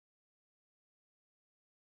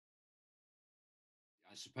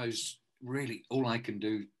I suppose really all I can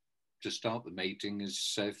do to start the meeting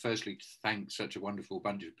is firstly to thank such a wonderful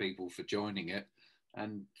bunch of people for joining it,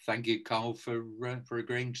 and thank you, Karl, for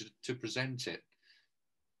agreeing to present it.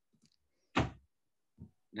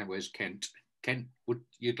 Now, where's Kent? Kent, would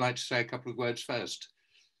you'd like to say a couple of words first?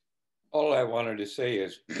 All I wanted to say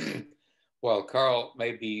is, while Karl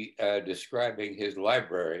may be describing his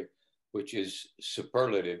library, which is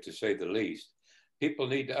superlative to say the least, people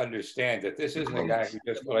need to understand that this isn't a guy who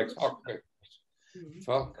just collects hawk pigeons.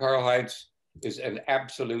 Karl-Heinz is an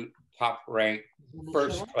absolute top-ranked,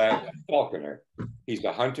 first-class falconer. He's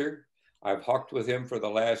a hunter. I've hawked with him for the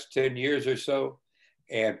last 10 years or so,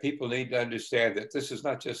 and people need to understand that this is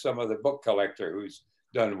not just some other book collector who's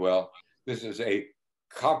done well. This is a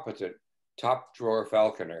competent top-drawer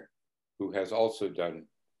falconer who has also done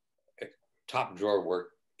top-drawer work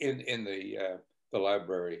in the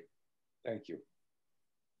library. Thank you.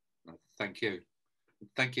 Thank you.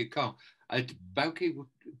 Thank you, Karl. Bauke,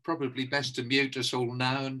 probably best to mute us all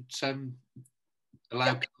now and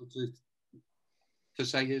allow Karl to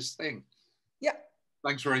say his thing. Yeah.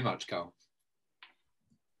 Thanks very much, Karl.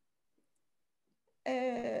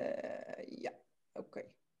 Yeah, okay.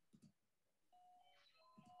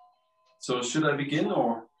 So should I begin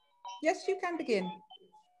or? Yes, you can begin.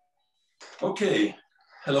 Okay.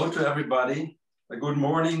 Hello to everybody. Good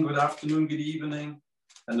morning, good afternoon, good evening,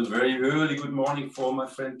 and a very early good morning for my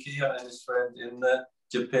friend Kia and his friend in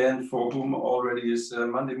Japan, for whom already is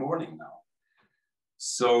Monday morning now.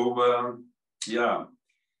 So yeah,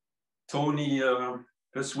 Tony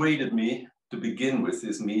persuaded me to begin with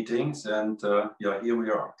these meetings, and yeah, here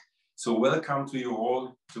we are. So welcome to you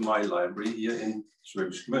all to my library here in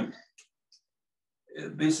Schwäbisch Gmünd.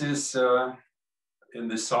 This is in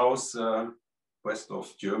the south west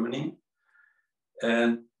of Germany,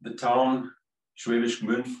 and the town Schwäbisch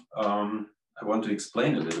Gmünd, I want to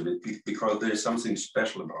explain a little bit because there is something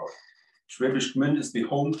special about it. Schwäbisch Gmünd is the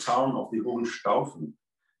hometown of the Hohenstaufen,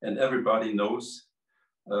 and everybody knows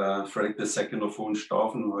Frederick II of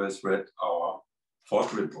Hohenstaufen, who has read our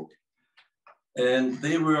Falconry book. And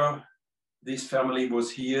this family was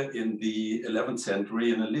here in the 11th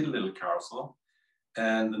century in a little castle.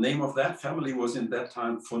 And the name of that family was in that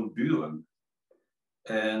time von Buren.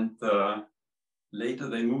 And later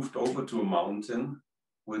they moved over to a mountain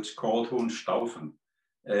which called Hohenstaufen.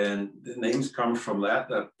 And the names come from that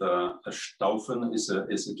a Staufen is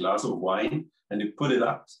a glass of wine, and you put it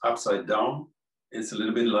upside down. It's a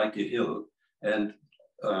little bit like a hill. And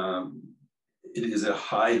it is a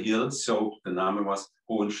high hill, so the name was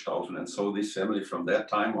Hohenstaufen. And so this family from that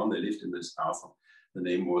time on, they lived in this castle. The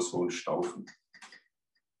name was Hohenstaufen.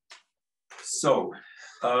 So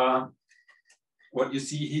what you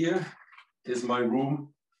see here is my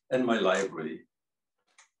room and my library.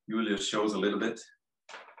 Julia shows a little bit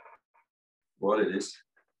what it is.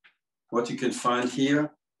 What you can find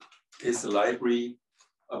here is a library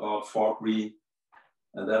about falconry,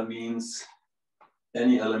 and that means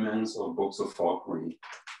any elements or books of falconry.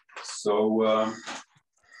 So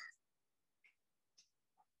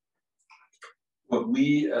what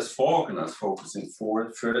we as falconers focusing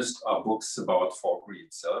for first are books about falconry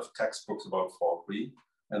itself, textbooks about falconry,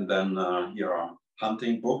 and then here are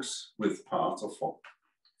hunting books with parts of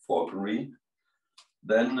falconry.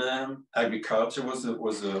 Then agriculture was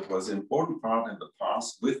an important part in the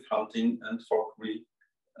past with hunting and falconry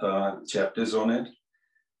chapters on it.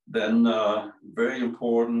 Then very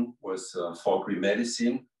important was falconry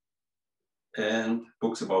medicine and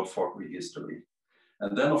books about falconry history.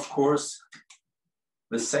 And then of course,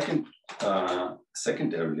 the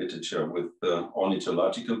secondary literature with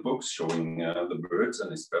ornithological books showing the birds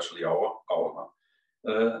and especially our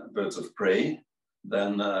birds of prey.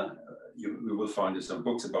 Then we will find some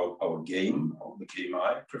books about our game, or the game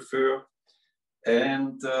I prefer,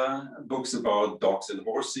 and books about dogs and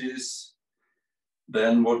horses.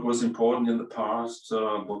 Then what was important in the past,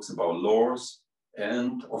 books about laws,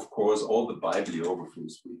 and of course, all the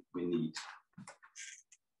bibliographies we need.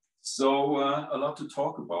 So a lot to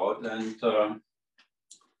talk about, and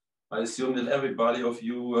I assume that everybody of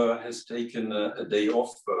you has taken a day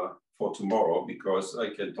off for tomorrow, because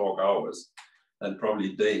I can talk hours and probably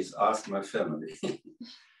days, ask my family.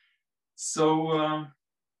 So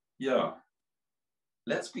yeah,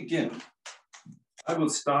 let's begin. I will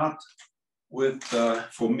start with,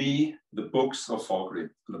 for me, the books of falconry,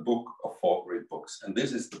 the book of falconry books. And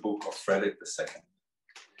this is the book of Frederick II.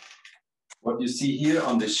 What you see here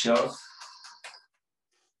on the shelf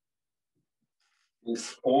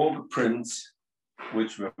is all the prints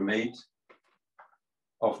which were made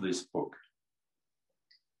of this book.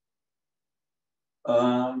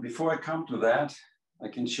 Before I come to that, I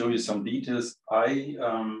can show you some details. I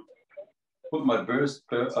put my books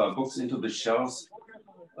into the shelves,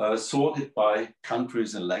 sorted by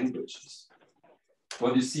countries and languages.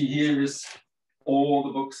 What you see here is all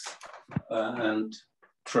the books and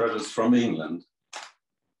treasures from England.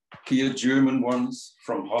 Here, German ones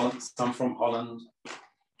from Holland, some from Holland.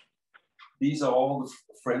 These are all the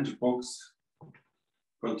French books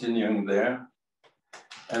continuing there.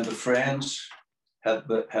 And the French had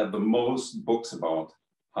the most books about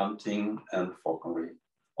hunting and falconry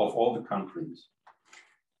of all the countries.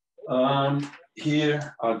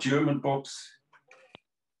 Here are German books.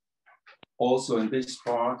 Also in this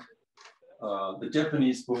part, the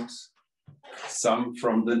Japanese books, some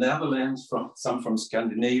from the Netherlands, some from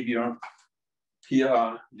Scandinavia. Here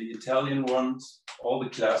are the Italian ones, all the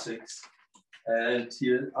classics. And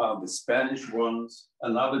here are the Spanish ones,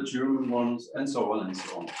 another German ones, and so on and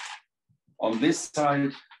so on. On this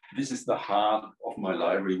side, this is the heart of my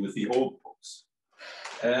library with the old books.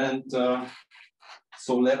 And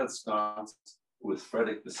so let us start with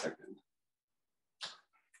Frederick II.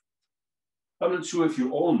 I'm not sure if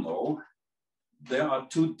you all know, there are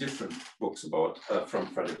two different books about from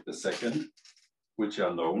Frederick II, which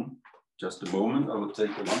are known. Just a moment, I will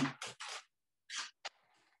take one.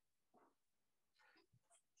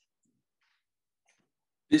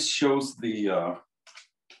 This shows the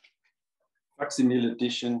facsimile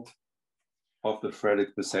edition of the Frederick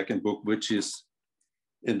II book, which is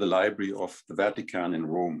in the library of the Vatican in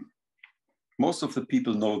Rome. Most of the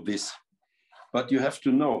people know this, but you have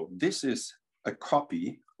to know, this is a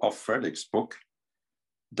copy of Frederick's book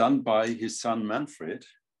done by his son Manfred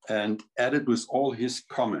and added with all his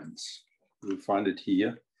comments. You'll find it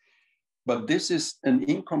here. But this is an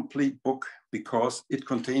incomplete book because it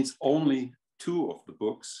contains only 2 of the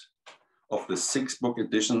books of the 6 book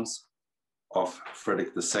editions of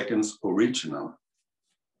Frederick II's original.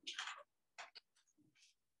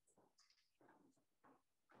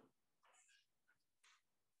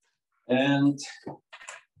 And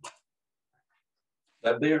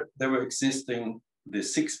that there were existing the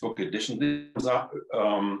 6 book edition. This was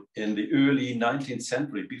in the early 19th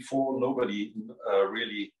century, before nobody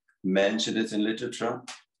really mentioned it in literature.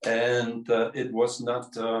 And it was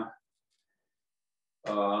not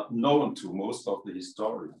known to most of the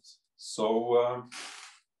historians. So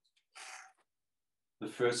the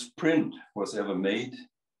first print was ever made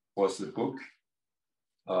was the book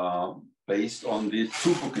based on the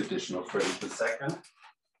 2 book edition of Frederick II.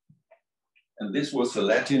 And this was the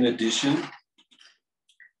Latin edition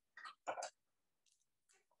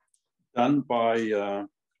done by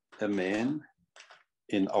a man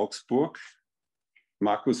in Augsburg.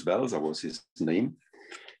 Marcus Welser was his name.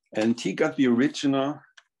 And he got the original,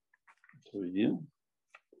 so here,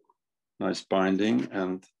 nice binding,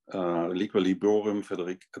 and Liqua Librorum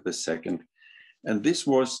Frederick II. And this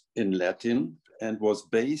was in Latin and was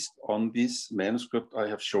based on this manuscript I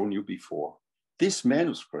have shown you before. This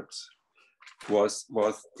manuscript was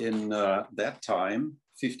in that time,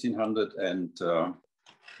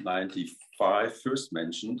 1595, first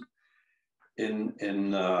mentioned in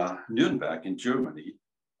Nuremberg in Germany.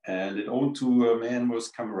 And it owed to a man was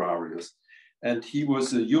Camerarius. And he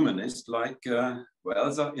was a humanist like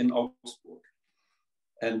Welser in Augsburg.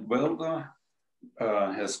 And Welser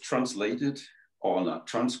has translated or not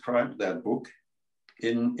transcribed that book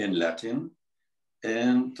in Latin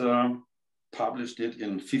and published it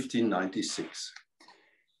in 1596.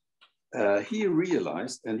 He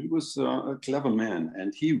realized, and he was a clever man,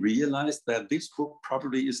 and he realized that this book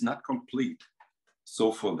probably is not complete.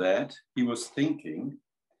 So for that, he was thinking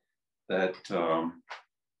that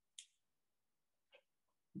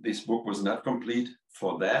this book was not complete.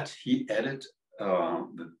 For that, he added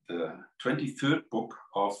the 23rd book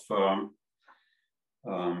of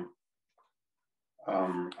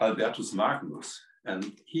Albertus Magnus.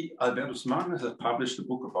 And Albertus Magnus had published a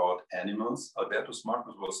book about animals. Albertus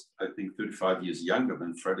Magnus was, I think, 35 years younger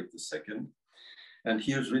than Frederick II. And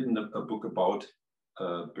he has written a book about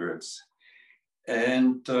birds.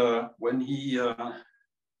 And when he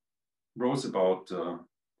wrote about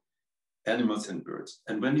animals and birds,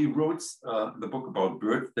 and when he wrote the book about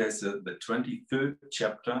birds, there's the 23rd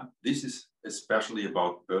chapter. This is especially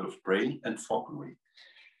about bird of prey and falconry.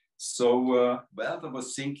 So Welser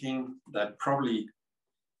was thinking that probably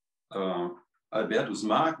Albertus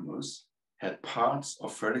Magnus had parts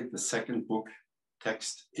of Frederick II book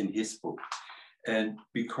text in his book. And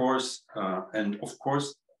because, and of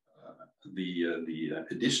course, the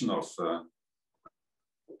edition of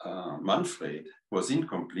Manfred was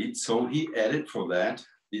incomplete, so he added for that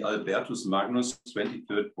the Albertus Magnus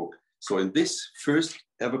 23rd book. So in this first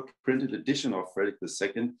ever printed edition of Frederick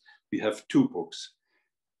II, we have two books.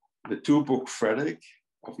 The two-book Frederick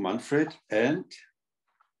of Manfred and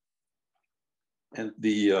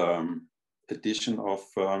the edition of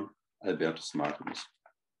Albertus Magnus.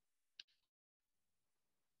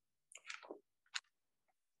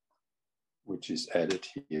 Which is added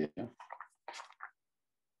here.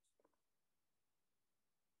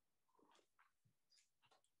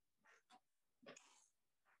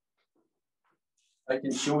 I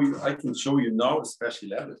can show you now a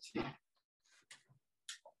speciality.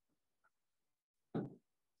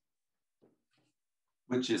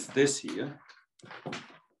 Which is this here.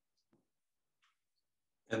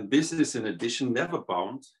 And this is an edition never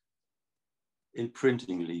bound in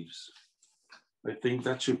printing leaves. I think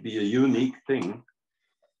that should be a unique thing.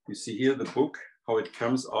 You see here the book, how it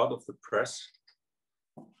comes out of the press.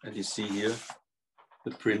 And you see here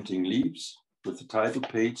the printing leaves with the title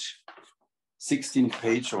page, 16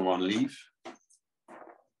 page on one leaf,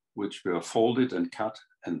 which were folded and cut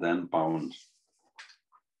and then bound.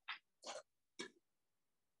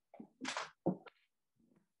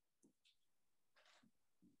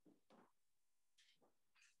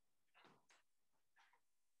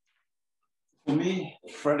 For me,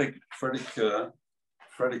 Frederick's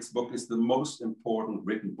book is the most important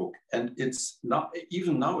written book, and it's not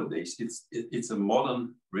even nowadays. It's a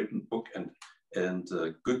modern written book and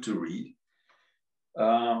good to read.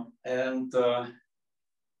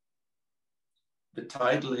 The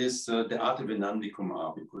title is De Arte Venandi cum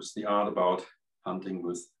Abicus, the art about hunting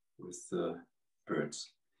with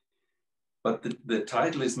birds. But the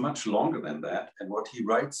title is much longer than that. And what he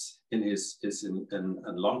writes in his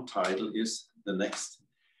a long title is the next,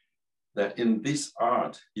 that in this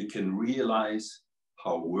art, you can realize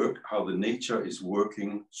how the nature is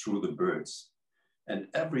working through the birds. And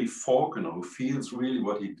every falconer who feels really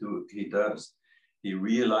what he does, he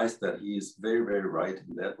realized that he is very, very right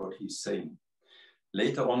in that what he's saying.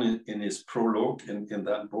 Later on in his prologue in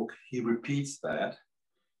that book, he repeats that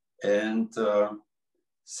and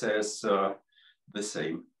says the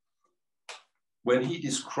same. When he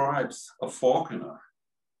describes a falconer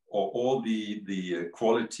or all the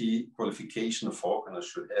qualification a falconer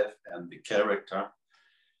should have and the character,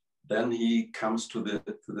 then he comes to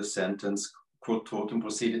the sentence, quod totum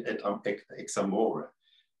procedet et ex amore,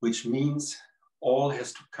 which means all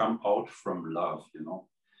has to come out from love, you know.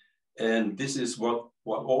 And this is what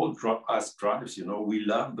all us drives, you know. We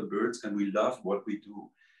love the birds and we love what we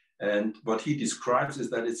do. And what he describes is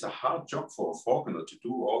that it's a hard job for a falconer to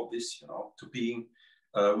do all this, you know, to being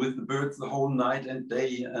with the birds the whole night and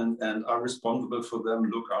day and are responsible for them,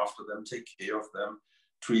 look after them, take care of them,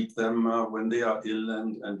 treat them when they are ill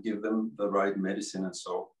and give them the right medicine and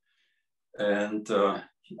so. And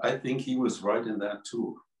I think he was right in that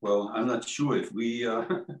too. Well, I'm not sure if we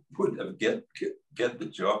would have get the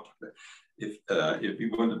job if we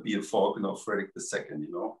want to be a falconer of Frederick II,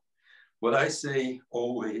 you know. What I say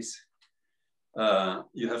always,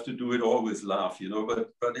 you have to do it all with love, you know,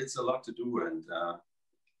 but it's a lot to do, and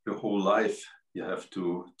your whole life you have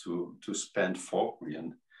to spend falconry.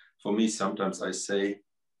 And for me, sometimes I say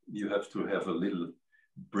you have to have a little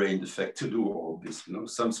brain defect to do all this, you know.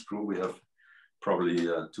 Some screw we have probably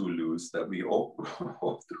too loose that we all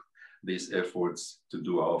do these efforts to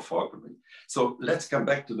do our falconry. So let's come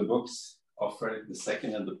back to the books of Frederick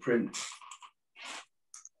II and the print.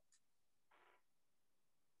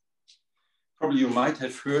 Probably you might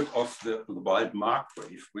have heard of the wild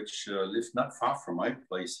margrave, which lived not far from my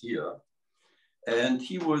place here. And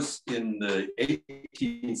he was in the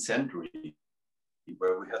 18th century,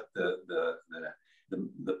 where we had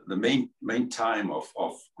the main time of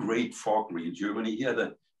great falconry in Germany. He had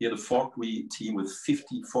a falconry team with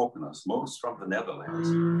 50 falconers, most from the Netherlands.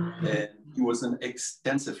 And he was an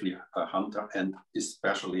extensively hunter and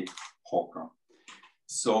especially hawker.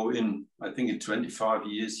 So I think in 25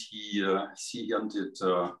 years, he hunted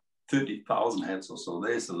 30,000 heads or so.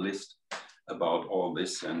 There's a list about all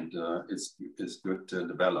this, and it's good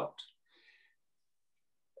developed.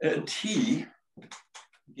 And he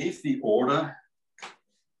gave the order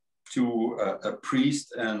to a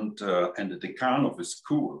priest and a decan of a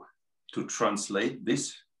school to translate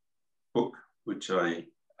this book, which I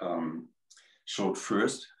showed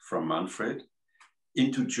first from Manfred,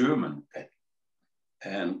 into German.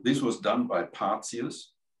 And this was done by Partius.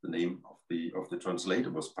 The name of the translator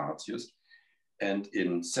was Partius. And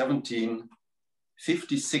in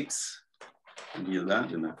 1756, you hear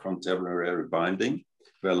that in a contemporary binding,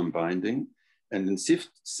 vellum binding. And in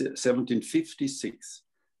 1756,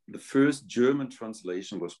 the first German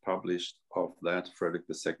translation was published of that Frederick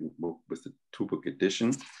II book with the two-book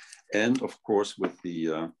edition. and of course with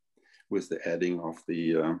the adding of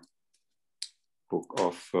the book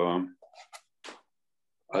of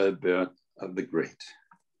Albert the Great.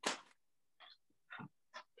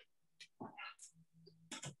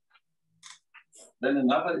 Then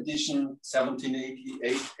another edition,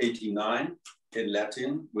 1788-89, in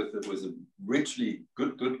Latin, with a richly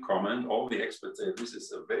good comment. All the experts say this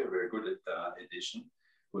is a very good edition,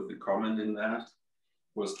 with the comment in that.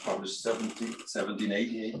 Was published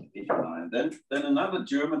 1788-89. Then another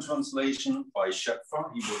German translation by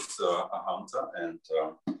Schöpfer. He was a hunter, and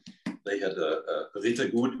they had a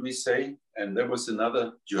Rittergut, we say, and there was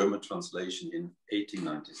another German translation in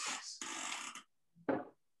 1896.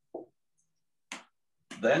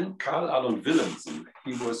 Then Karl Alon Willemsen,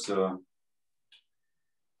 he was a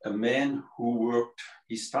man who worked,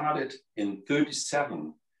 he started in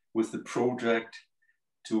 1937 with the project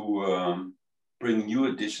to bring new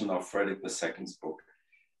edition of Frederick II's book.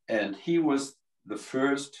 And he was the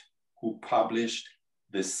first who published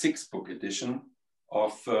the 6th book edition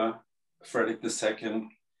of Frederick II,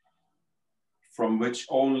 from which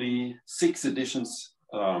only 6 editions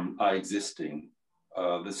are existing.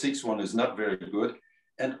 The 6th one is not very good,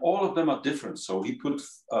 and all of them are different. So he put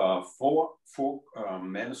four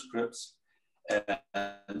manuscripts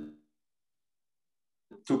and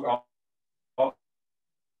took out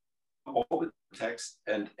all the text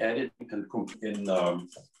and added in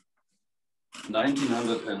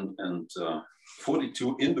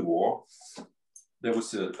 1942 in the war. There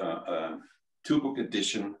was a 2-book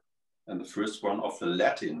edition, and the first one of the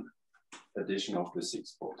Latin edition of the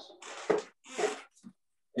 6 books.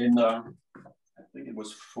 In I think it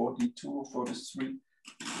was 42 or 43.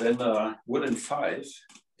 Then Wood and Five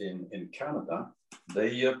in Canada,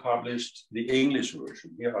 they published the English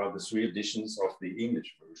version. Here are the 3 editions of the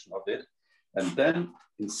English version of it. And then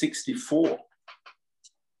in 1964,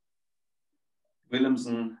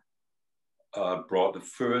 Willemsen brought the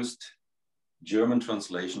first German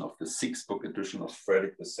translation of the 6th book edition of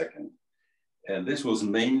Frederick II. And this was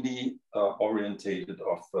mainly orientated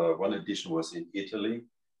of, one edition was in Italy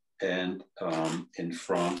and in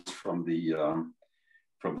France from the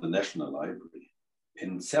National Library.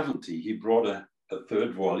 In 1970, he brought a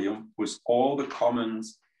 3rd volume with all the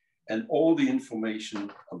comments and all the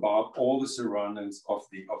information about all the surroundings of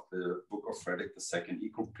the book of Frederick II. He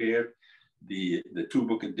compared the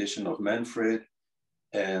 2-book edition of Manfred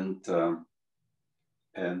and the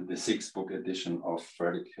 6th book edition of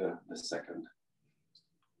Frederick II.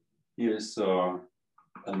 Here's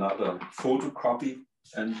another photocopy,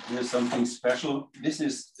 and here's something special. This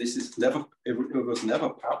is never, it was never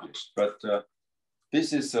published, but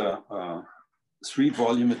this is a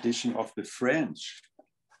 3-volume edition of the French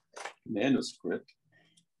manuscript,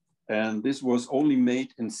 and this was only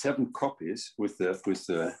made in 7 copies with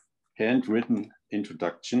the handwritten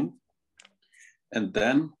introduction, and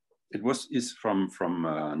then it is from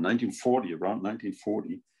 1940, around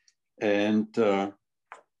 1940, and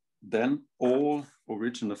then all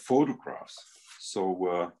original photographs.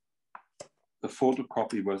 So the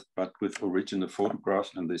photocopy was, but with original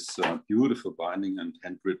photographs and this beautiful binding and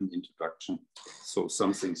handwritten introduction. So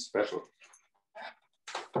something special.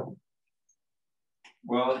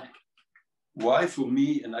 Well, why for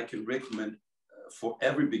me, and I can recommend for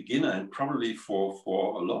every beginner and probably for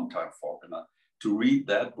a long time Falconer to read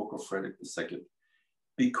that book of Frederick II,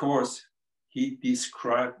 because he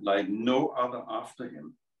described like no other after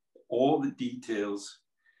him all the details,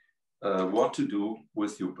 what to do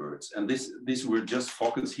with your birds. And these were just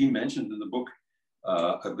focus. He mentioned in the book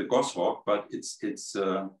the goshawk, but it's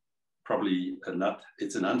probably not.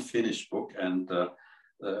 It's an unfinished book, and the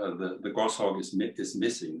goshawk is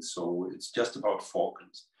missing. So it's just about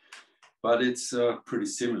falcons. But it's pretty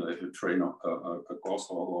similar if you train a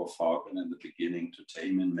goshawk or a falcon in the beginning to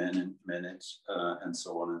tame and manage and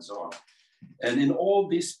so on and so on. And in all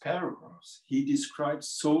these paragraphs, he describes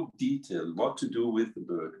so detailed what to do with the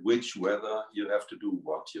bird, which weather you have to do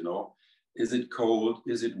what, you know. Is it cold?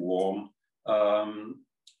 Is it warm?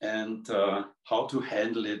 And how to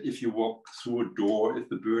handle it if you walk through a door, if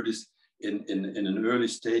the bird is in an early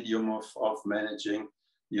stadium of managing,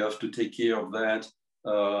 you have to take care of that,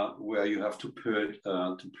 where you have to perch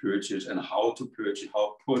it and how to perch it, how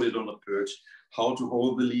to put it on a perch, how to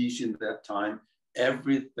hold the leash in that time,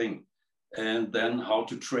 everything. And then how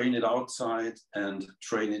to train it outside and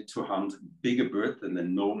train it to hunt bigger birds than they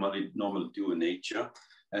normally do in nature.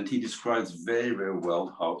 And he describes very, very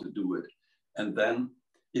well how to do it. And then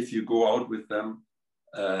if you go out with them,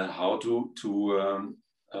 how to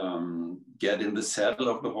get in the saddle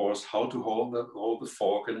of the horse, how to hold the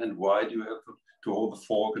falcon, and why do you have to to hold the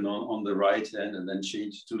falcon on the right hand and then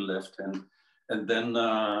change to the left hand. And then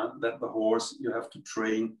that the horse you have to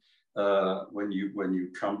train when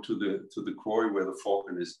you come to the quarry where the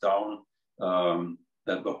falcon is down,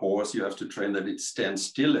 that the horse you have to train that it stands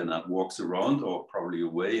still and not walks around or probably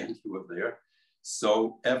away and you are there.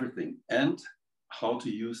 So everything, and how to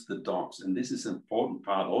use the dogs. And this is an important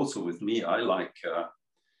part also with me. I like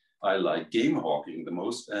game hawking the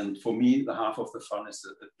most. And for me, the half of the fun is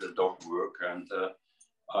the dog work. And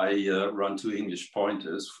I run 2 English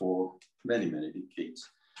pointers for many, many decades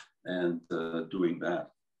and doing that.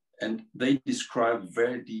 And they describe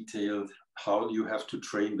very detailed how you have to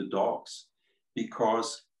train the dogs,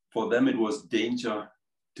 because for them it was danger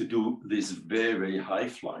to do these very, very high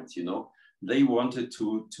flights, you know. They wanted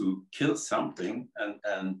to kill something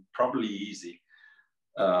and probably easy.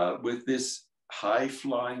 With this high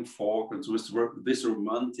flying falcons, with this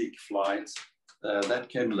romantic flights, that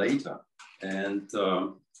came later. And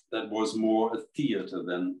that was more a theater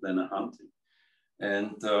than a hunting.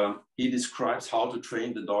 And he describes how to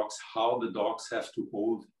train the dogs, how the dogs have to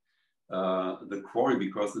hold the quarry,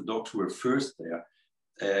 because the dogs were first there.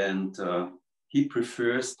 And he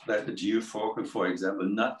prefers that the geofalcon, for example,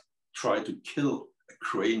 not try to kill a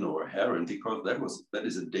crane or a heron, because that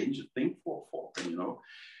is a dangerous thing for a falcon, you know.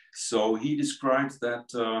 So he describes that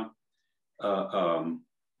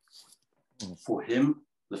for him,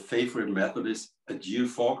 the favorite method is a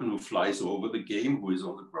geofalcon who flies over the game, who is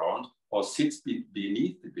on the ground, or sits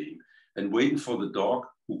beneath the beam and waiting for the dog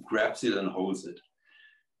who grabs it and holds it.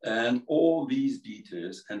 And all these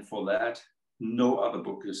details, and for that, no other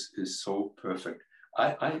book is so perfect.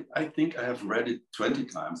 I think I have read it 20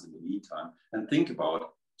 times in the meantime, and think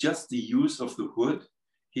about just the use of the hood.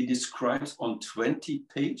 He describes on 20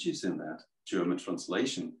 pages in that German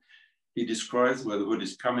translation. He describes where the hood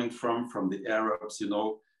is coming from the Arabs, you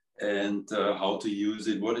know, and how to use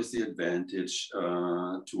it, what is the advantage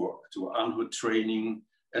to unhood training,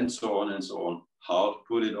 and so on, how to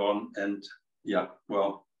put it on. And yeah,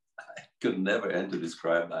 well, I could never end to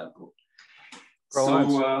describe that book.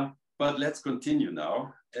 So, but let's continue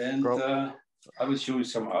now. And I will show you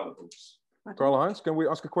some other books. Karl-Heinz, can we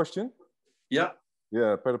ask a question? Yeah.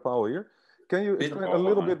 Yeah, Peter Paul here. Can you explain a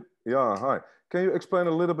little bit? Yeah, hi. Can you explain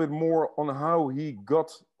a little bit more on how he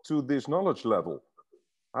got to this knowledge level?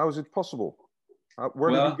 How is it possible?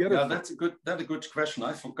 Where did he get it from? That's a good question.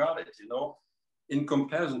 I forgot it, you know. In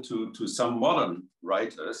comparison to some modern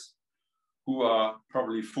writers who are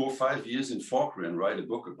probably 4 or 5 years in Falconry and write a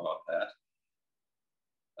book about that,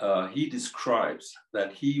 he describes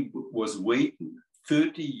that he was waiting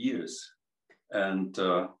 30 years and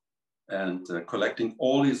collecting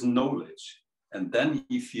all his knowledge. And then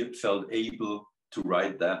he felt able to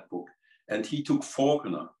write that book. And he took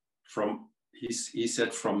Falconer from, he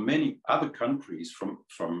said, from many other countries,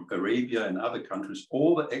 from Arabia and other countries,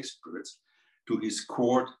 all the experts to his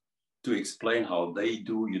court to explain how they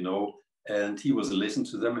do, you know. And he was listening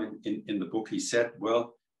to them in the book. He said,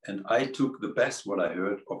 well, and I took the best what I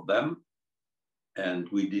heard of them, and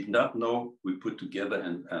we did not know, we put together,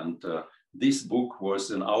 and this book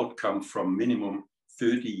was an outcome from minimum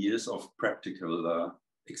 30 years of practical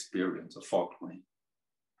experience of falconry.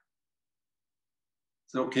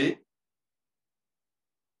 Is it okay?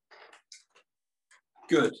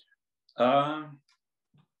 Good.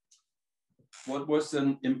 What was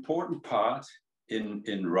an important part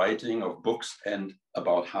in writing of books and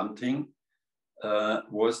about hunting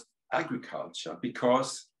was agriculture,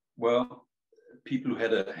 because, well, people who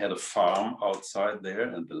had a farm outside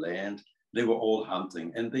there and the land, they were all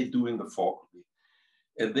hunting, and they doing the falconry.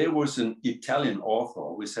 And there was an Italian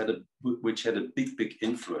author which had a big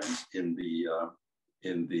influence in the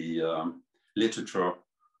literature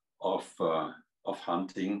of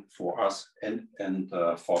hunting for us and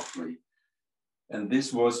falconry. And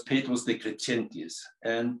this was Petrus de Crescentis.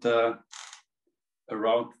 And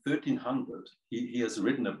around 1300, he has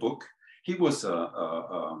written a book. He was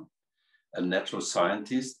a natural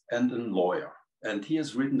scientist and a lawyer. And he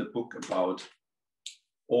has written a book about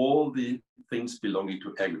all the things belonging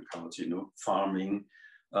to agriculture, you know, farming,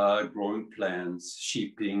 growing plants,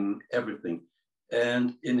 sheeping, everything.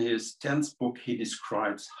 And in his 10th book, he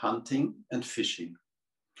describes hunting and fishing.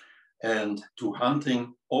 And to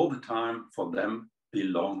hunting all the time for them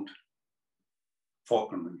belonged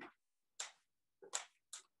falconry.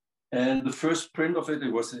 And the first print of it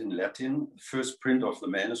was in Latin. The first print of the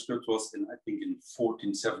manuscript was I think in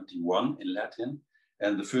 1471 in Latin.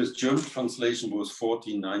 And the first German translation was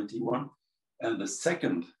 1491. And the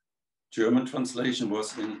second German translation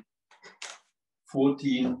was in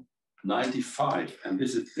 1495. And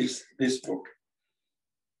this is this book.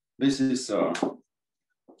 This is a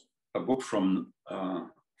book from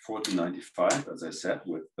 1495, as I said,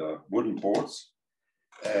 with wooden boards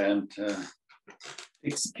and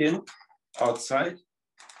pig skin outside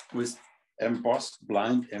with embossed,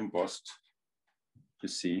 blind embossed, you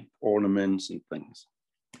see, ornaments and things.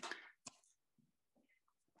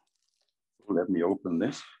 Let me open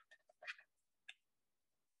this.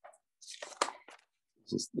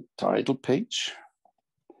 This is the title page.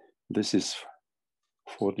 This is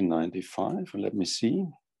 1495, and let me see.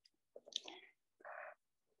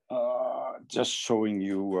 Just showing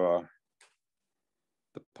you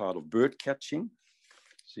the part of bird catching.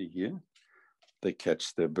 See here, they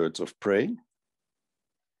catch their birds of prey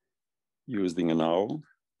using an owl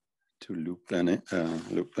to loop them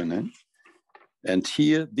in. And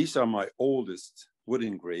here, these are my oldest wood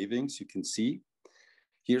engravings. You can see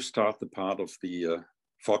here start the part of the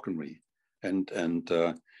falconry, and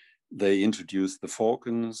they introduced the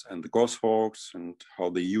falcons and the goshawks and how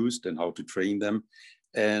they used and how to train them.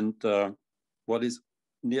 And what is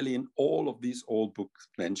nearly in all of these old books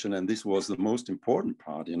mentioned, and this was the most important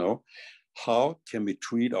part, you know, how can we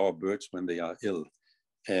treat our birds when they are ill?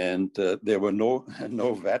 And there were no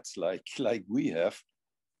vets like we have,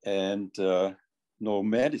 and no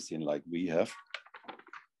medicine like we have.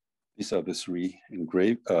 These are the three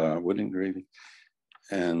wood engraving,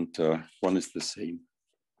 and one is the same.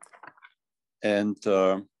 And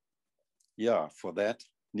yeah, for that,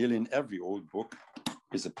 nearly in every old book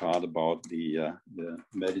is a part about the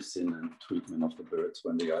medicine and treatment of the birds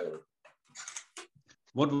when they are ill.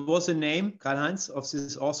 What was the name, Karl-Heinz, of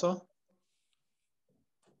this author?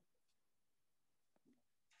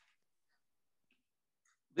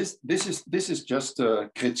 This is just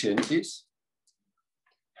Crescentis,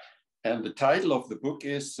 and the title of the book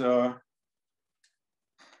is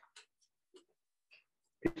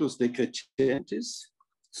Ritus de Crescentis,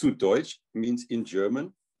 zu Deutsch means in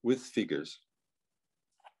German with figures,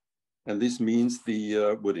 and this means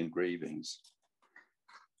the wood engravings.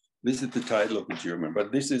 This is the title of the German,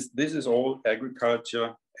 but this is all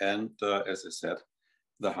agriculture and as I said,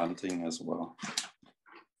 the hunting as well.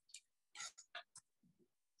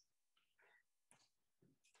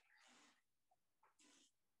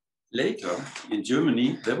 Later in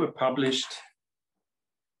Germany, there was published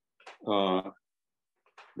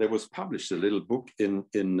a little book in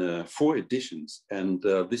 4 editions, and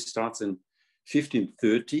this starts in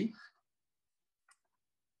 1530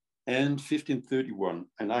 and 1531.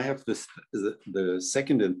 And I have the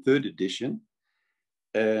second and third edition,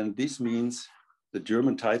 and this means the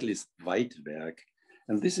German title is Weidwerk,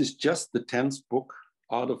 and this is just the 10th book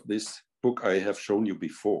out of this book I have shown you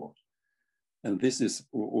before. And this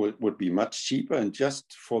would be much cheaper, and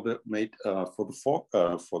just for the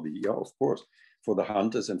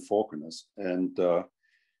hunters and falconers. And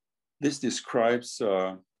this describes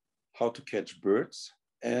how to catch birds,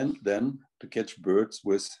 and then to catch birds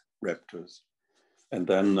with raptors. And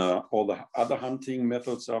then all the other hunting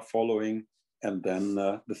methods are following, and then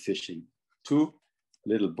the fishing. 2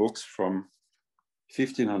 little books from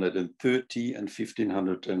 1530 and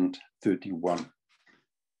 1531.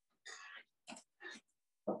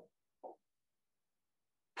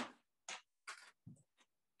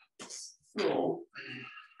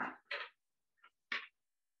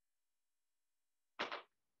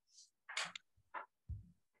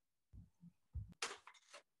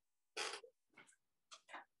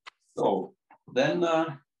 So then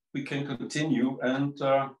we can continue, and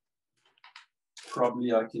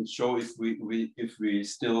probably I can show if we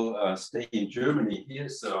still stay in Germany.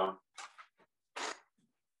 Here's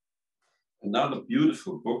another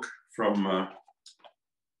beautiful book from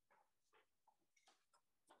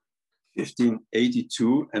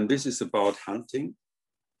 1582, and this is about hunting.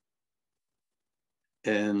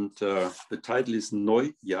 And the title is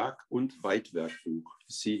Neujagd- und Weidwerkbuch. You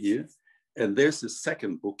see here, and there's a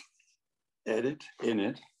second book added in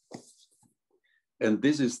it, and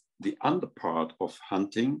this is the underpart of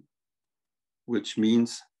hunting, which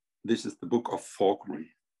means this is the book of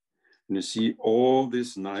falconry. And you see all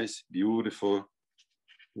these nice, beautiful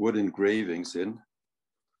wood engravings in.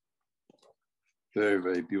 Very,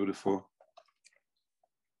 very beautiful.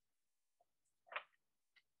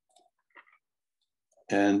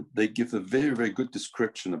 And they give a very, very good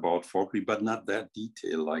description about falconry, but not that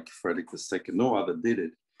detailed like Frederick II. No other did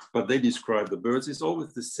it, but they describe the birds. It's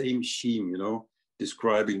always the same scheme, you know,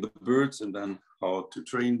 describing the birds and then how to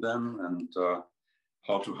train them and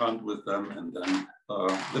how to hunt with them, and then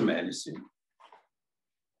the medicine.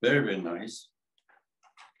 Very, very nice.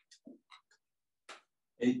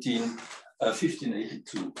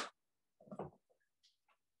 1582.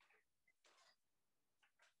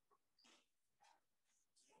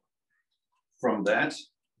 from that,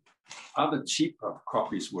 other cheaper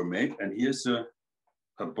copies were made. And here's a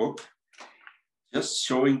book just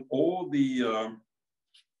showing all the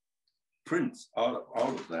prints out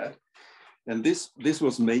of that. And this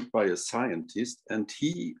was made by a scientist, and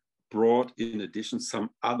he brought in addition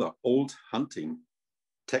some other old hunting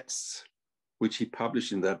texts, which he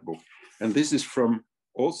published in that book. And this is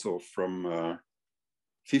also from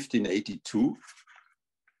 1582,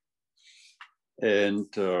 and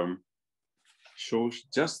shows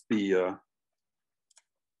just the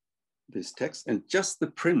this text and just the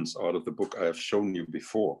prints out of the book I have shown you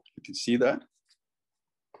before. You can see that.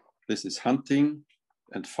 This is hunting,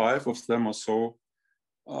 and 5 of them or so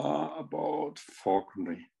are about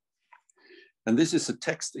falconry. And this is a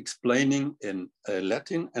text explaining in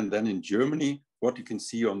Latin and then in Germany what you can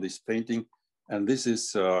see on this painting. And this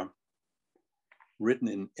is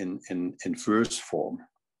written in verse form,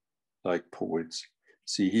 like poets.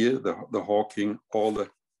 See here the hawking, all the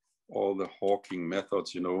hawking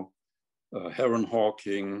methods, you know, heron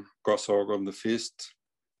hawking, goshawk on the fist,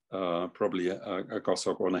 probably a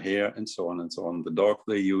goshawk on a hare, and so on and so on. The dog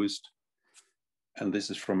they used, and this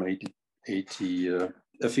is from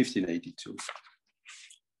 1582.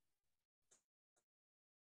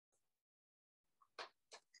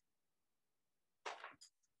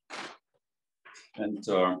 And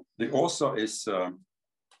the author is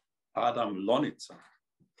Adam Lonitzer.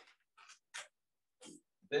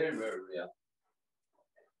 Very, very rare.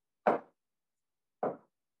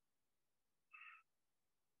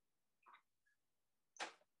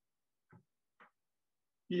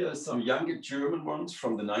 Here are some younger German ones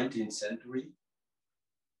from the 19th century.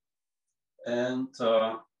 And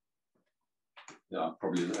yeah,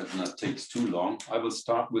 probably that takes too long. I will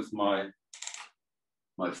start with my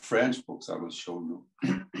French books I will show you.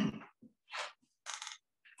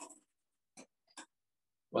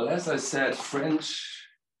 Well, as I said, French,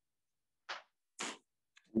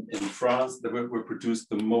 in France, they were produced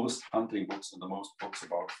the most hunting books and the most books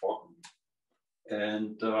about falconry.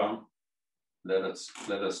 And let us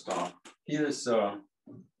start. Here is a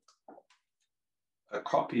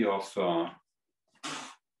copy of Roi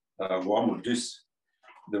Modus.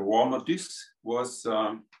 The Roi Modus was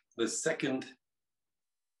the second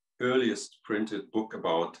earliest printed book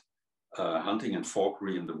about hunting and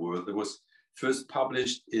falconry in the world. It was first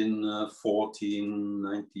published in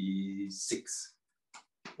 1496,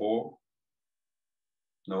 or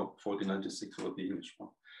no, 1496 was the English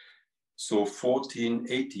one. So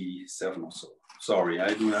 1487 or so. Sorry,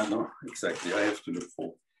 I do not know exactly. I have to look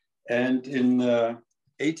for. And in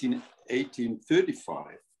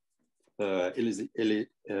 1835,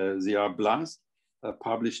 Eléazar Blas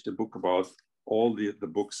published a book about all the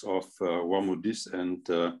books of Roi Modus and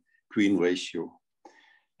Queen Ratio.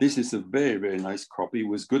 This is a very, very nice copy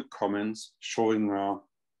with good comments showing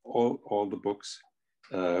all the books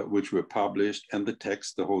which were published, and the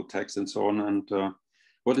text, the whole text and so on. And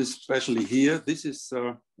what is especially here, this is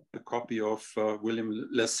a copy of William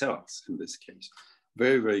Lascelles in this case.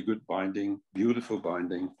 Very, very good binding, beautiful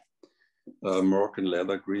binding, Moroccan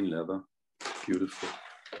leather, green leather, beautiful.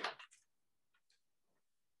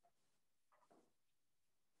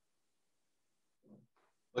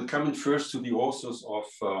 We're coming first to the authors of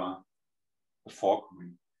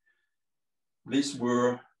falconry. These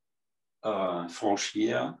were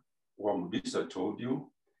Franchière, Roi Modus, I told you,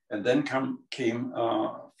 and then came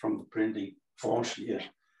from the printing Franchière.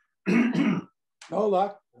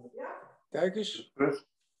 Hola. Kijk eens.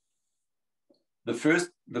 The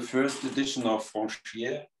first edition of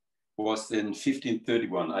Franchière was in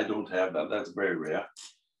 1531. I don't have that. That's very rare.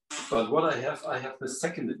 But what I have the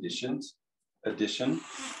second edition, and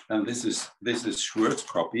this is Schwert's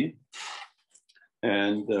copy,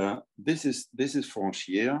 and this is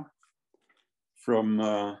Franchière from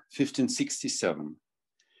 1567.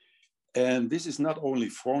 And this is not only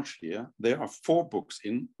Franchière. There are 4 books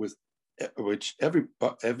in with which every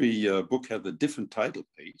book had a different title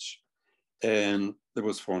page. And there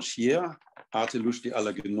was Franchière, Artelouche de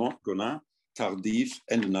Alagonin, Tardif,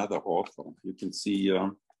 and another author. You can see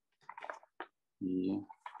here.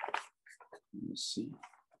 Let me see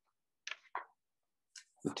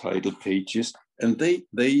the title pages, and they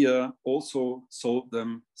also sold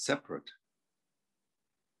them separate.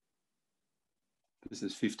 This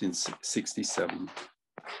is 1567.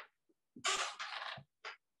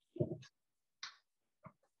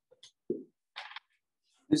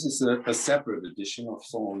 This is a separate edition of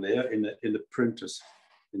Falconer in the printer's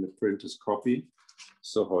copy.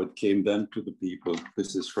 So how it came then to the people.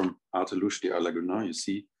 This is from Artelouche de Alagonin. You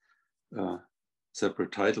see,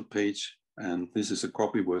 separate title page, and this is a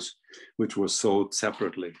copy which was sold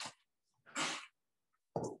separately.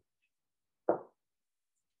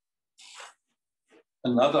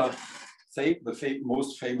 Another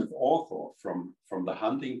most famous author from the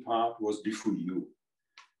hunting part was Dufouriez.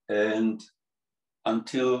 And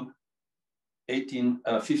until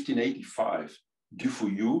 1585,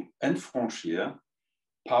 Dufouriez and Franchière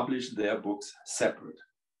published their books separate.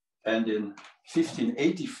 And in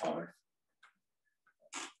 1585,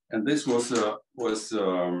 and this was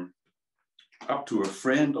up to a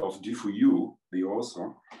friend of Dufouriez, the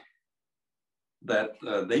author, that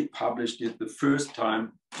they published it the first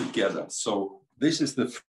time together. So this is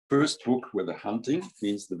the first book where the hunting,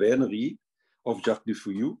 means the Vénerie of Jacques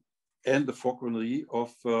Dufouriez and the Falconry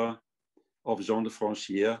of Jean de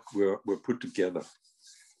Franchière were put together.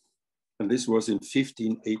 And this was in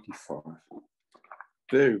 1585.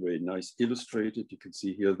 Very, very nice illustrated. You can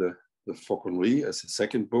see here the Falconry as a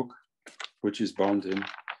second book, which is bound in.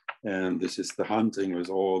 And this is the hunting with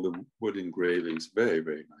all the wood engravings. Very,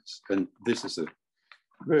 very nice. And this is a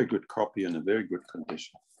very good copy in a very good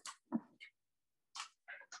condition.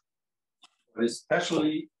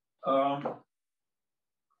 Especially, I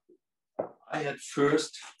had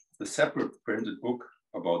first the separate printed book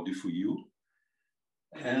about Dufouriez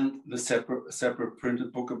and the separate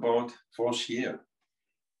printed book about Franchière.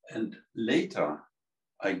 And later,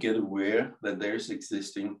 I get aware that there's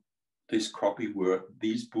existing this copy where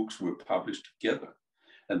these books were published together.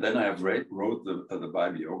 And then I have wrote the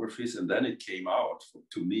bibliographies, and then it came out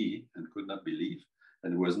to me and could not believe.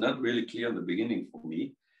 And it was not really clear in the beginning for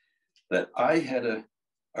me that I had a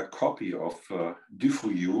copy of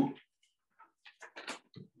Dufouriez.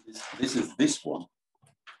 This is this one,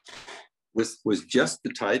 with just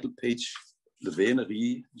the title page, the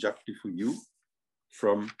Vénerie Jacques Dufouriez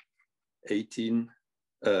from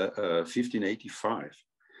 1585.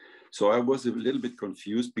 So I was a little bit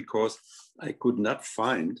confused because I could not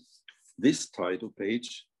find this title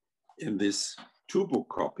page in this two-book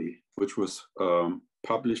copy, which was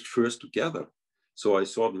published first together. So I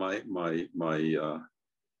thought my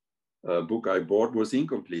book I bought was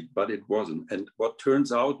incomplete, but it wasn't. And what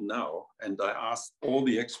turns out now, and I asked all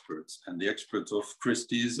the experts, and the experts of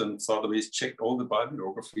Christie's and Sotheby's checked all the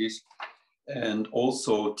bibliographies, and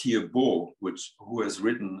also Thiebaud, who has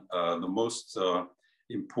written the most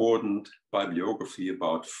important bibliography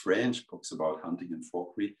about French books about hunting and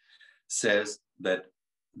falconry, says that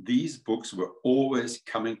these books were always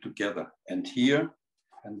coming together. And here,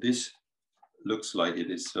 and this looks like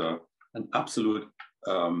it is an absolute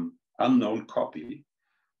unknown copy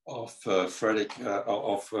of Dufouriez,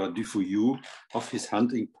 of his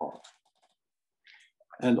hunting part.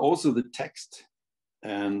 And also the text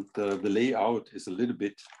and the layout is a little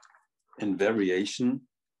bit in variation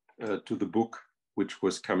to the book which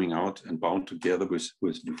was coming out and bound together with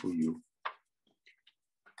Dufouriez.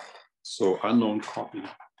 So unknown copy.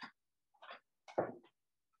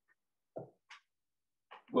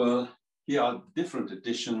 Well, here are different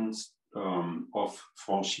editions of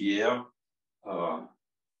Franchière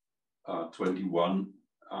 21.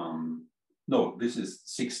 No, this is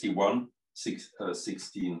 61,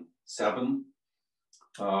 16, 7.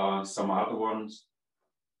 Some other ones.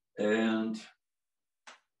 And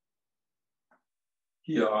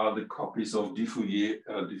here are the copies of Dufouriez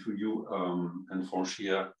and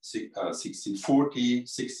Franchière 1640,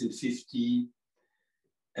 1650,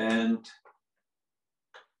 and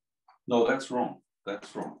no, that's wrong.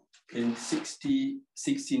 That's wrong. In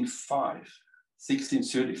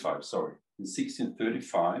 1635, sorry, in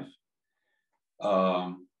 1635,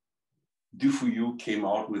 Dufouriez came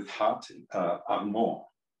out with Hart Armand,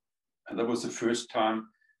 and that was the first time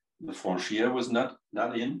the Franchière was not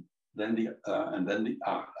in. Then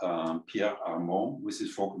Pierre Armand with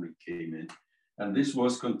his Falconry came in, and this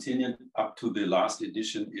was continued up to the last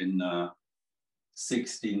edition in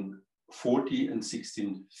 1640 and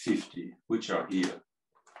 1650, which are here.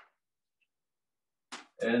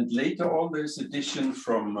 And later on, there's edition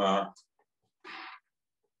from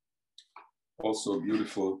also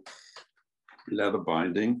beautiful leather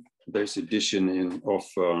binding. There's edition of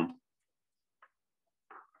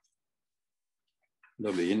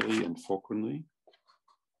the Vénerie and Falconry.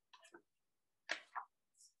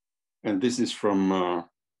 And this is from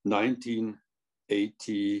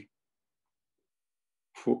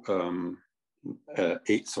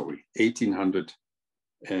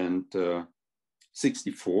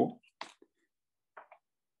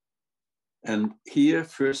And here,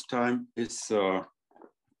 first time is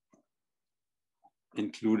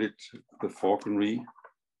included the Falconry.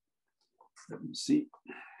 Let me see.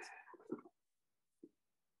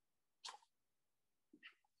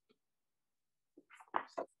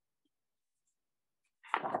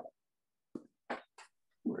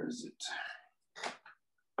 Where is it?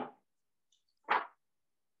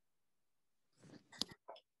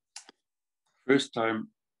 first time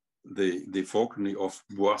the Falconry of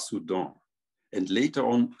Bois-Soudan. And later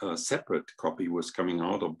on, a separate copy was coming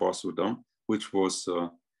out of Bois-Soudan, which was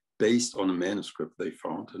based on a manuscript they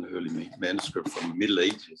found, an early manuscript from the Middle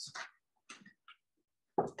Ages.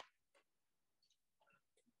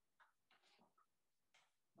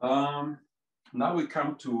 Now we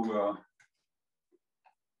come to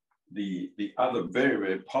the other very,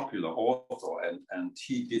 very popular author, and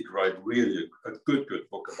he did write really a good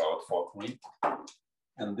book about falconry.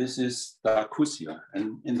 And this is Dacusia. And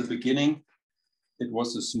in the beginning, it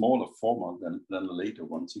was a smaller format than the later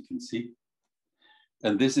ones, you can see.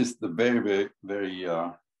 And this is the very, very, very,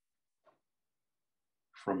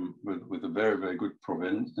 with a very, very good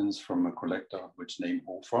provenance from a collector which named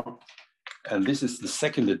Hofer. And this is the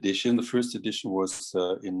second edition. The first edition was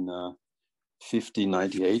in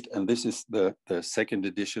 1598, and this is the second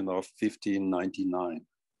edition of 1599.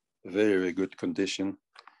 Very, very good condition.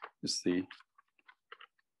 Is the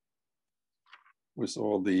with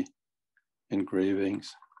all the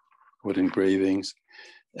engravings, wood engravings,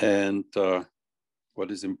 and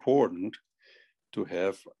what is important to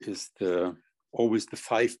have is always the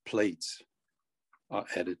 5 plates are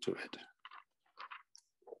added to it.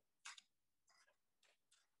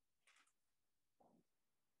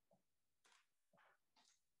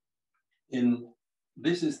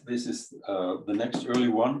 This is the next early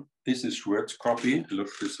one. This is Schwert's copy. Look,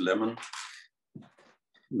 this lemon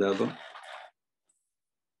leather.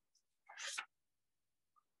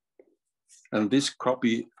 And this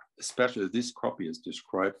copy, especially this copy, is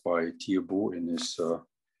described by Thiebaud in his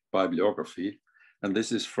bibliography. And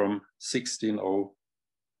this is from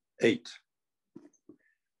 1608.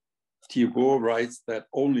 Thiebaud writes that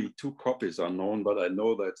only 2 copies are known, but I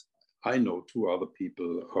know 2 other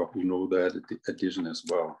people who know that edition as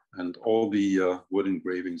well. And all the wood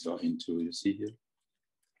engravings are into, you see here,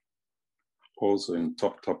 also in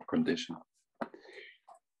top condition.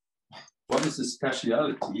 What is the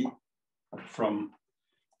speciality from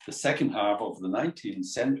the second half of the 19th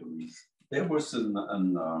century? There was a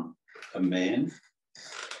man,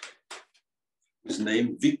 his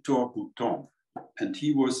name Victor Bouton, and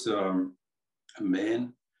he was a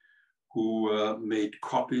man who made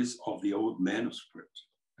copies of the old manuscript.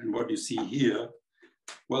 And what you see here,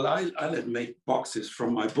 well, I let make boxes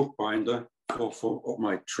from my bookbinder for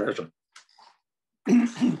my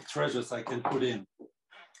treasures I can put in.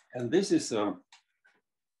 And this is,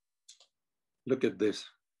 look at this.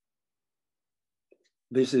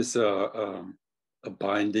 This is a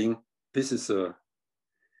binding. This is a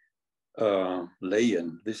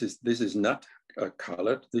lay-in. This is not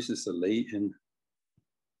colored. This is a lay-in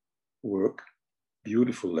work,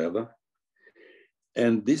 beautiful leather.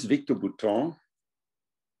 And this Victor Bouton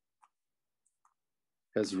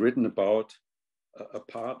has written about a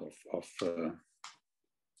part of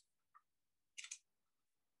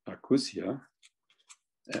Dacusia,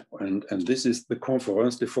 and this is the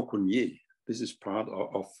Conférence des Falconiers. This is part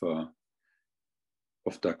of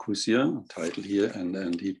Dacusia, title here,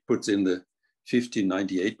 and he puts in the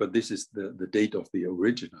 1598, but this is the date of the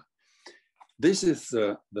original. This is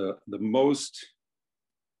the most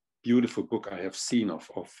beautiful book I have seen of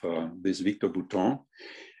this Victor Bouton.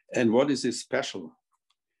 And what is his special?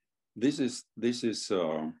 This is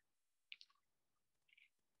the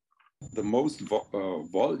most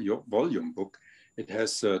volume book. It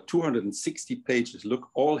has 260 pages.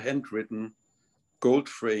 Look, all handwritten, gold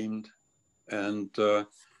framed, and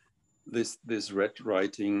this red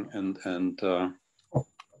writing and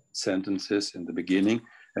sentences in the beginning.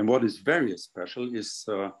 And what is very special is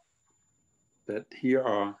that here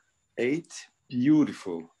are 8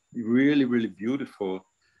 beautiful, really, really beautiful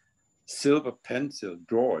silver pencil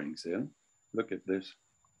drawings in. Look at this.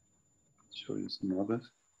 Show you some others.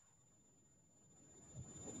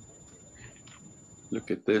 Look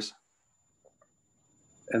at this.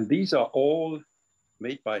 And these are all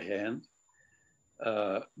made by hand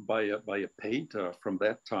by a painter from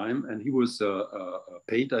that time. And he was a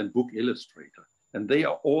painter and book illustrator. And they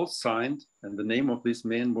are all signed, and the name of this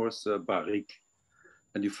man was Barrique.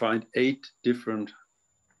 And you find 8 different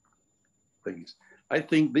things. I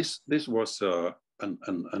think this was a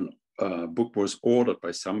book was ordered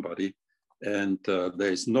by somebody, and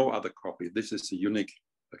there is no other copy. This is a unique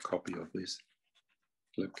copy of this.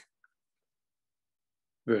 Look,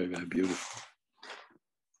 very, very beautiful.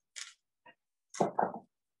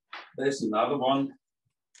 There's another one.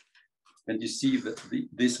 And you see that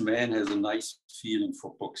this man has a nice feeling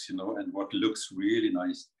for books, you know, and what looks really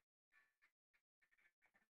nice.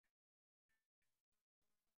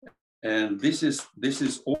 And this is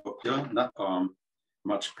all, yeah, not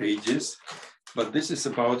much pages, but this is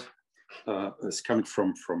about is coming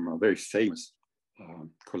from very famous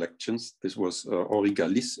collections. This was Henri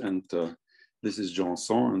Galis, and this is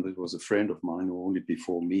Janson, and it was a friend of mine who only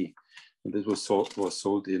before me. And this was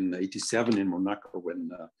sold in '87 in Monaco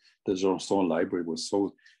when the Janson library was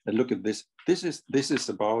sold. And look at this. This is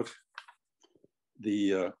about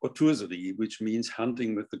the autourserie, which means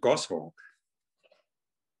hunting with the goshawk.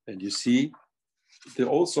 And you see, they're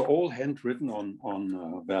also all handwritten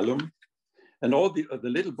on vellum. And all the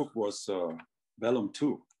little book was vellum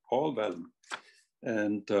too, all vellum.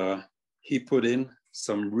 And he put in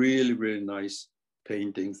some really, really nice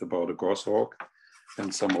paintings about a goshawk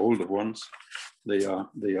and some older ones. They are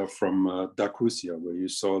from Dacusia, where you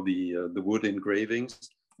saw the wood engravings,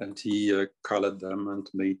 and he colored them and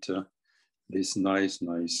made this nice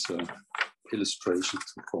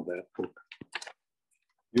illustrations for that book.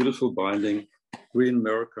 Beautiful binding, green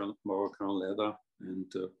Moroccan leather,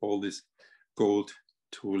 and all these gold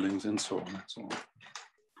toolings and so on and so on.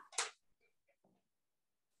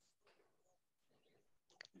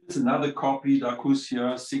 It's another copy,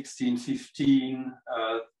 Dacusia, 1615,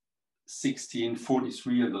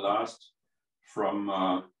 1643, and the last from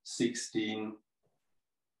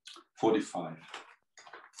 1645.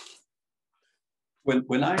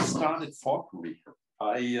 When I started Falconry,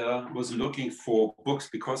 I was looking for books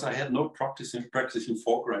because I had no practice in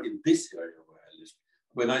falconry in this area where I lived.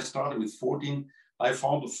 When I started with 14, I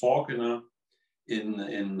found a falconer in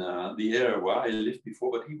the area where I lived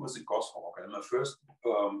before, but he was a goshawk. And my first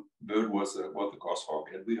bird was a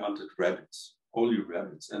goshawk, and we hunted rabbits, only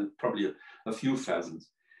rabbits, and probably a few pheasants.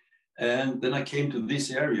 And then I came to this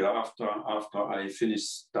area after I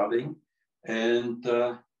finished studying, and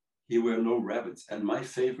here were no rabbits. And my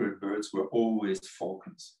favorite birds were always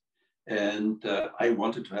falcons. And I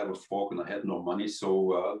wanted to have a falcon. I had no money,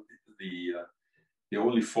 so the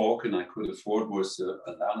only falcon I could afford was a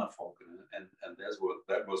Lana falcon, and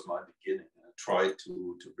that was my beginning. I tried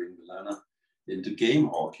to bring the Lana into game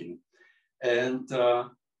hawking, and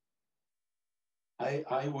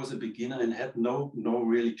I was a beginner and had no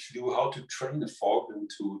really clue how to train a falcon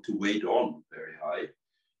to wait on very high.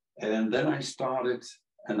 And then I started,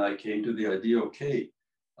 and I came to the idea, okay,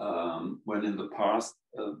 when in the past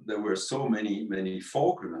there were so many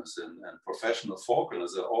falconers and professional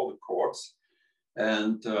falconers at all the courts,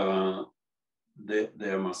 and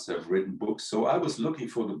they must have written books. So I was looking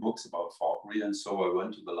for the books about falconry, and so I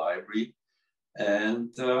went to the library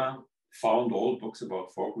and found all books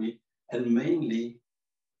about falconry, and mainly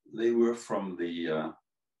they were from the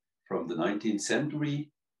 19th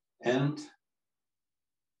century, and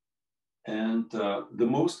the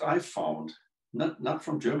most I found, not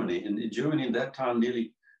from Germany. In Germany in that time,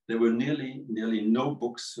 there were nearly no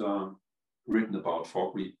books written about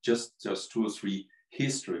falconry, just 2 or 3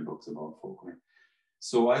 history books about falconry.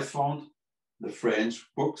 So I found the French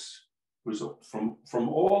books, which from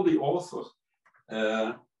all the authors.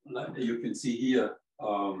 You can see here,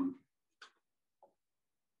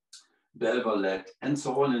 Belvalet, and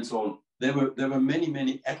so on and so on. There were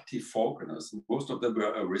many active falconers. Most of them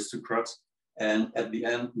were aristocrats, and at the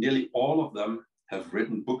end, nearly all of them have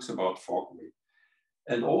written books about falconry.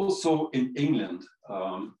 And also in England,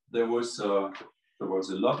 there was a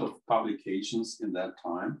lot of publications in that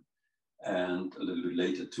time, and a little bit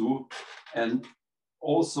later too. And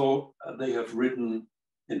also they have written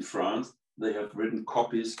in France, they have written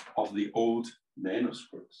copies of the old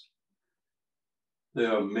manuscripts.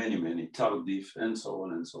 There are many, Tardif, and so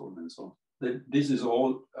on and so on and so on. This is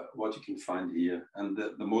all what you can find here. And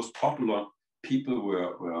the most popular people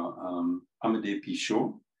were Amédée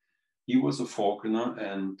Pichot. He was a falconer,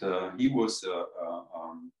 and he was a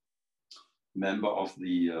member of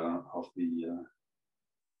the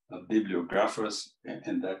bibliographers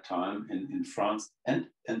in that time in France, and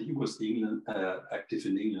he was active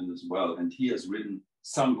in England as well. And he has written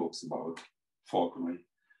some books about falconry,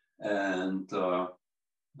 and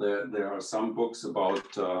there are some books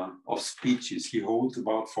about of speeches he holds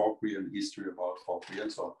about falconry and history about falconry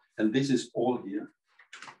and so on. And this is all here.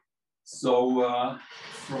 So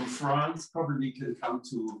from France, probably we can come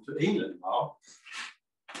to England now.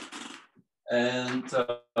 And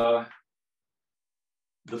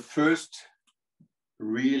the first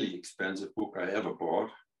really expensive book I ever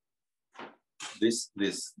bought, this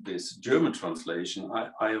German translation,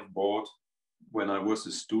 I have bought when I was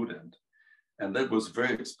a student. And that was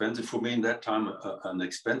very expensive for me in that time. An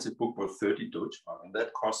expensive book was 30 Deutschmark, and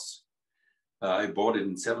that costs. I bought it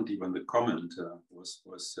in 70 when the comment was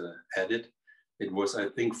added. It was, I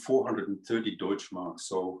think, 430 Deutschmark.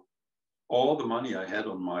 So all the money I had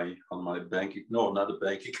on my bank, no, not a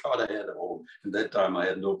bank account I had at home. At that time I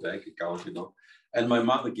had no bank account, you know. And my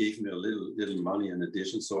mother gave me a little money in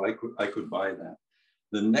addition, so I could buy that.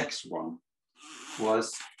 The next one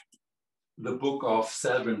was the book of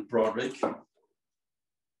Selwyn Broderick.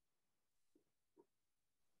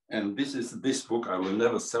 And this book, I will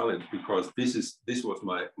never sell it because this was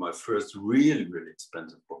my first really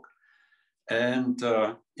expensive book. And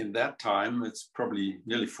in that time, it's probably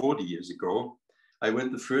nearly 40 years ago, I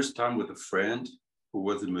went the first time with a friend who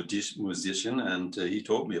was a musician, and he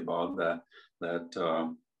told me about that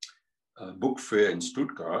book fair in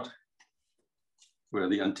Stuttgart, where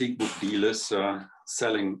the antique book dealers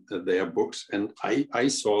selling their books. And I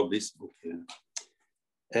saw this book here.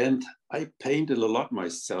 And I painted a lot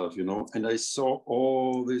myself, you know, and I saw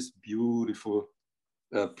all these beautiful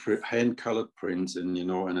hand-colored prints, and, you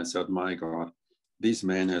know, and I said, my God, this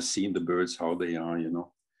man has seen the birds, how they are, you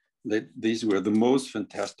know. These were the most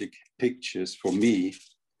fantastic pictures for me,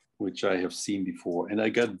 which I have seen before. And I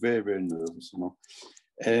got very nervous, you know.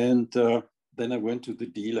 And then I went to the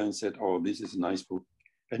dealer and said, oh, this is a nice book.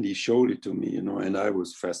 And he showed it to me, you know, and I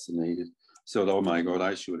was fascinated. So, oh my God,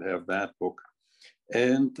 I should have that book.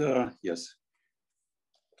 And yes,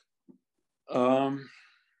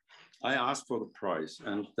 I asked for the price,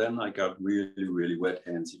 and then I got really wet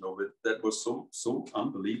hands, you know, but that was so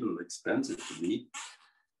unbelievably expensive to me.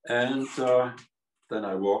 And then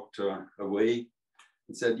I walked away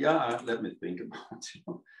and said, yeah, let me think about it, you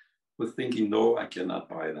know. Was thinking, no, I cannot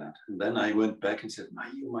buy that. And then I went back and said, my,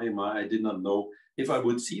 I did not know if I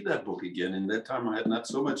would see that book again. In that time, I had not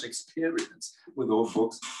so much experience with old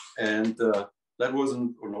books. And that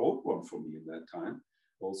wasn't an old one for me in that time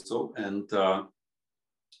also. And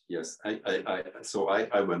yes, so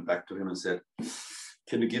I went back to him and said,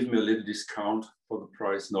 can you give me a little discount for the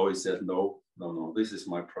price? No, he said, no, this is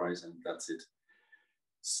my price and that's it.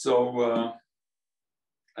 So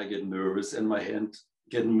I get nervous and my hand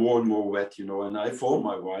getting more and more wet, you know, and I phoned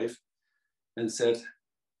my wife and said,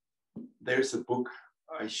 there's a book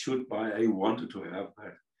I should buy. I wanted to have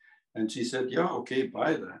that. And she said, yeah, okay,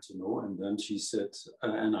 buy that, you know. And then she said,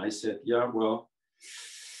 and I said, yeah, well,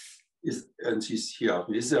 and she asked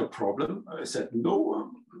me, is there a problem? I said,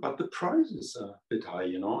 no, but the price is a bit high,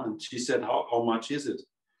 you know. And she said, how much is it?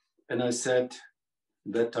 And I said,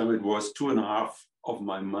 that time it was 2.5 of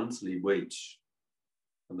my monthly wage.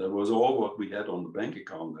 And that was all what we had on the bank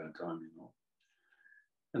account that time, you know.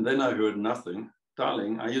 And then I heard nothing.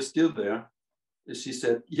 Darling, are you still there? And she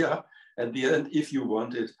said, yeah, at the end, if you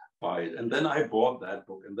want it, buy it. And then I bought that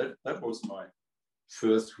book. And that was my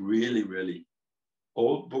first really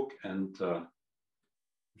old book and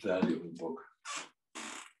valuable book.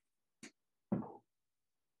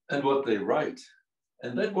 And what they write.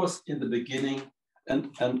 And that was in the beginning and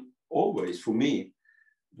always for me,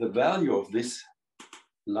 the value of this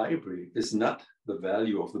library is not the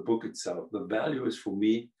value of the book itself. The value is for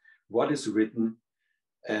me what is written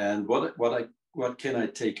and what can I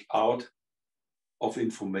take out of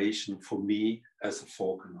information for me as a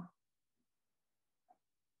falconer.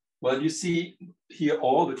 Well, you see here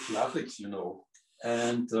all the classics, you know,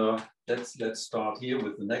 and let's start here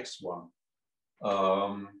with the next one.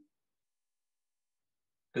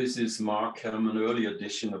 This is Mark Helm, an early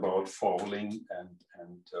edition about fowling and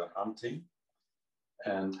hunting.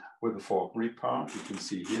 And with the falconry part, you can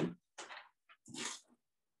see here.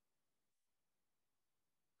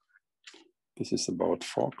 This is about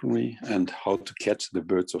falconry and how to catch the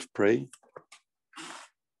birds of prey.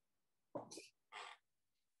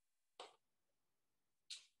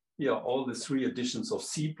 Yeah, all the 3 editions of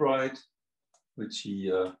Seabright, which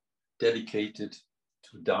he dedicated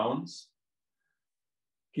to Downs.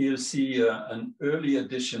 Here you see an early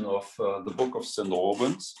edition of the Book of St.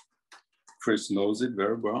 Albans. Chris knows it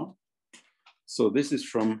very well. So this is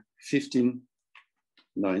from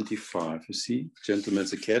 1595. You see,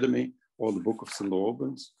 Gentleman's Academy, or the Book of St.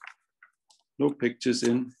 Albans. No pictures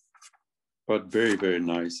in, but very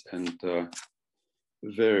nice and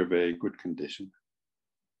very good condition.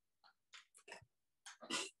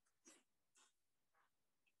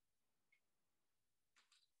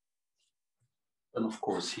 And of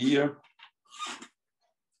course here,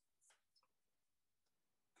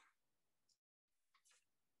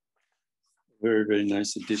 very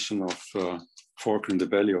nice edition of Falcon in the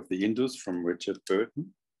Valley of the Indus from Richard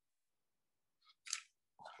Burton.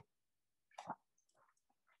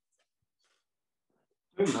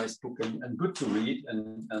 Very nice book and good to read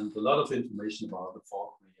and a lot of information about the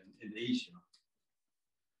falconry in Asia.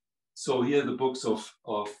 So here are the books of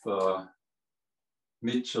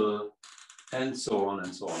Mitchell and so on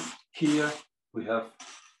and so on. Here we have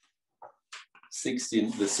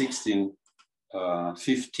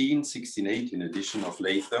 1618 edition of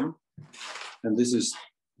Latham. And this is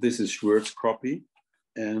Schwert's copy.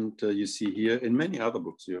 And you see here in many other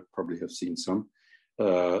books, you probably have seen some,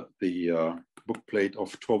 the book plate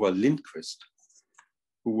of Torvald Lindqvist,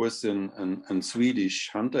 who was a Swedish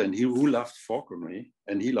hunter, and who loved falconry,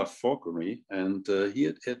 and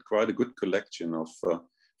he had quite a good collection of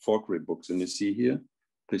falconry books. And you see here,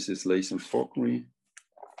 this is Latham Falconry,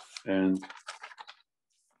 and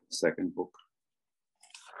second book.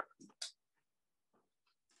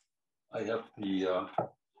 I have the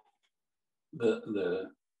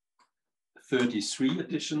 33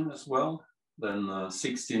 edition as well. Then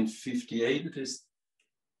 1658 it is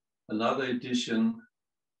another edition,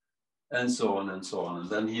 and so on and so on. And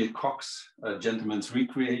then here Cox, Gentleman's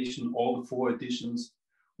Recreation, all the 4 editions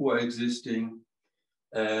who are existing,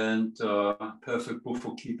 and Perfect Book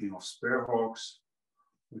for Keeping of Sparrowhawks,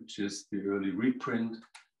 which is the early reprint.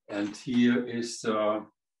 And here is a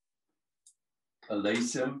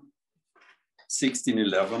Latham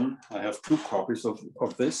 1611. I have 2 copies of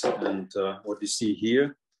this, and what you see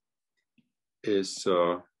here is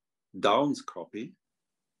Downes' copy,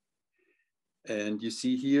 and you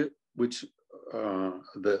see here which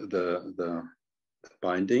the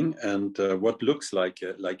binding, and what looks like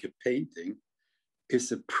a painting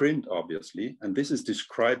is a print, obviously, and this is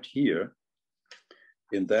described here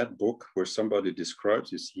in that book where somebody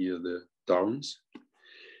describes, you see here the Downes,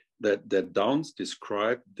 that Downes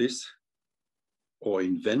described this, or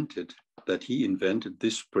invented, that he invented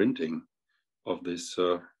this printing of this,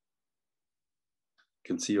 you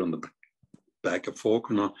can see on the back of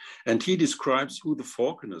Falconer, and he describes who the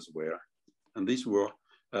falconers were, and these were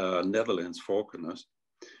Netherlands falconers.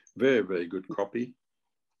 Very, very good copy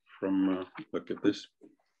from, look at this,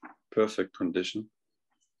 perfect condition.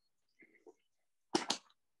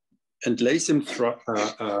 And Latham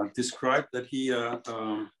described that he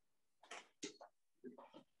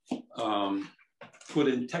put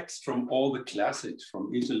in text from all the classics,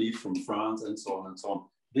 from Italy, from France, and so on and so on.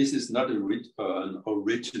 This is not an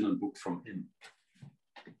original book from him.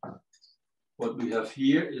 What we have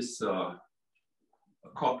here is a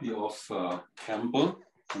copy of Campbell,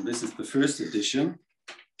 and this is the first edition,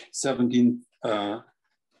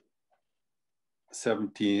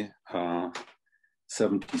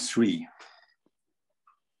 1773.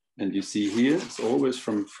 And you see here, it's always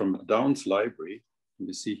from Downes' library. And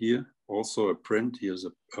you see here also a print. Here's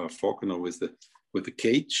a falconer with the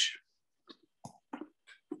cage.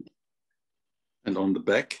 And on the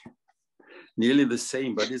back, nearly the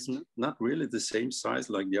same, but it's not really the same size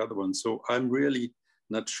like the other one. So I'm really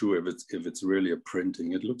not sure if it's really a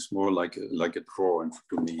printing. It looks more like a drawing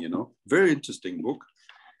to me, you know. Very interesting book,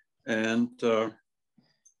 and good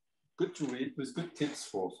to read with good tips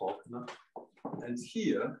for falconer. And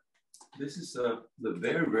here, this is the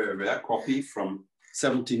very, very rare copy from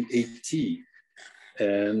 1780,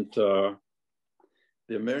 and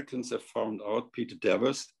the Americans have found out, Peter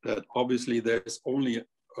Devers, that obviously there's only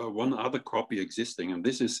one other copy existing, and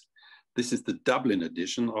this is the Dublin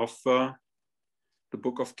edition of the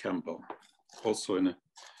Book of Campbell, also in a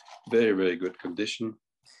very, very good condition,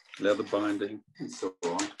 leather binding, and so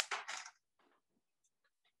on.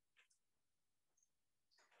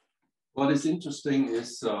 What is interesting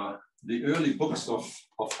is the early books of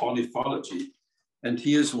ornithology, and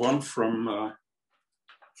here's one from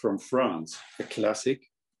France, a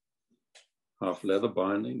classic, half leather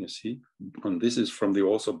binding, you see. And this is from the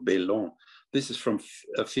author Bellon. This is from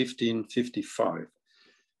 1555.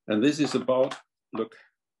 And this is about, look,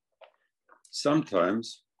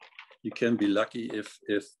 sometimes you can be lucky if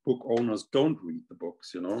book owners don't read the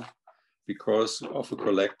books, you know, because of a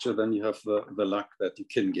collector, then you have the luck that you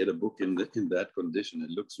can get a book in that condition.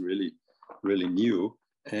 It looks really, really new.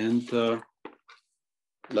 And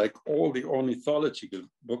like all the ornithological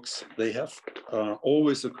books, they have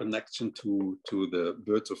always a connection to the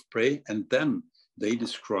birds of prey, and then they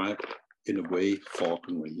describe, in a way,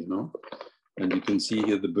 falconry, you know. And you can see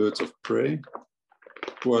here the birds of prey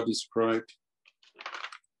who are described,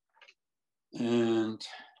 and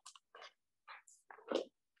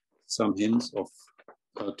some hints of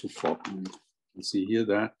to falconry. You can see here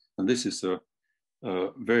that, and this is a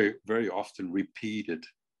very, very often repeated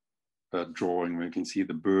drawing where you can see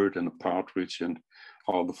the bird and the partridge and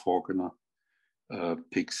how the falconer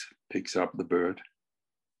picks up the bird.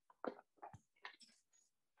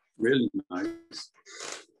 Really nice.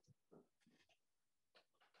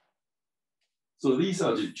 So these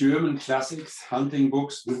are the German classics, hunting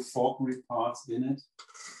books with falconry parts in it.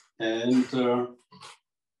 And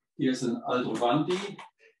here's an Aldrovandi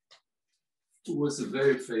who was a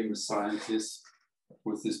very famous scientist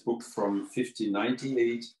with this book from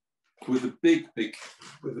 1598, with a big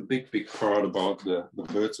part about the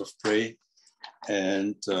birds of prey.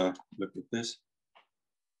 And look at this.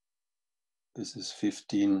 This is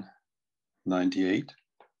 1598,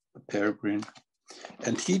 a peregrine.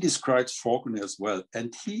 And he describes falconer as well.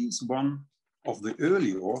 And he's one of the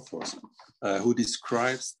early authors who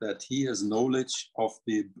describes that he has knowledge of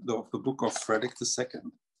the book of Frederick II.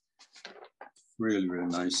 Really, really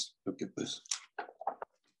nice. Look at this.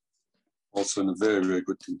 Also in a very, very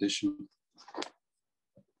good condition.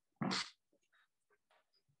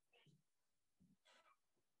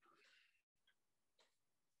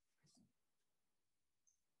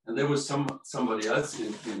 And there was somebody else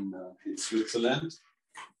in Switzerland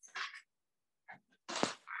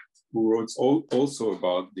who wrote also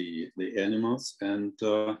about the animals, and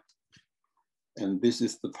this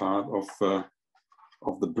is the part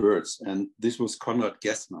of the birds. And this was Karl-Heinz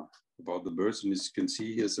Gersmann about the birds, and as you can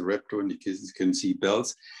see, here's a raptor, and you can see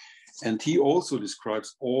bells. And he also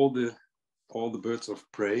describes all the birds of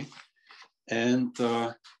prey, and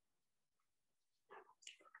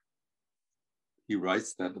he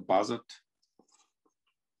writes that the buzzard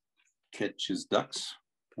catches ducks.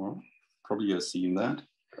 Well, probably you've seen that.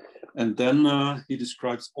 And then he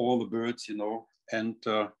describes all the birds, you know, and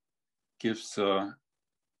gives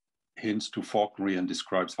hints to falconry and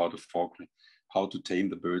describes how to falconry, how to tame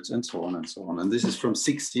the birds, and so on and so on. And this is from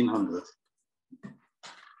 1600.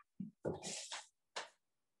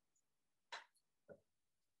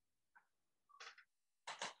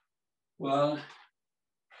 Well,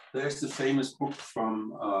 there's the famous book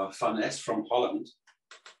from Van Es from Holland,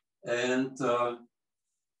 and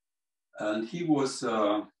he was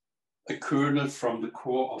a colonel from the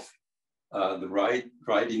corps of the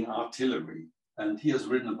riding artillery, and he has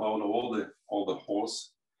written about all the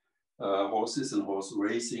horses and horse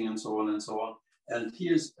racing and so on and so on. And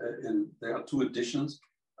here's there are two editions.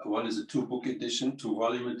 One is a two-book edition,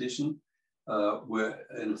 two-volume edition, where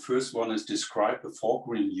in the first one is described the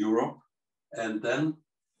falconry in Europe, and then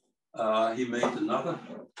he made another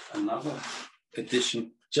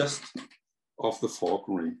edition just of the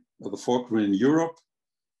falconry in Europe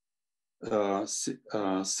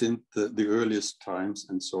since the earliest times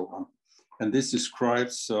and so on. And this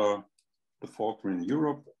describes the falconry in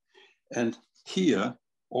Europe. And here,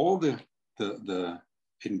 all the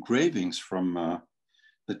engravings from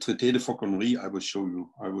the Traité de Falconnerie I will show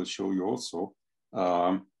you also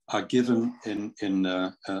are given in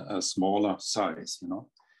a smaller size, you know.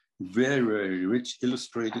 Very, very rich,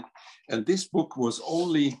 illustrated. And this book was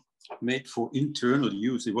only made for internal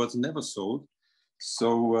use. It was never sold.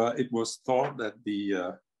 So it was thought that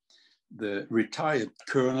the retired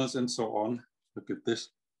colonels and so on, look at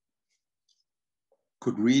this,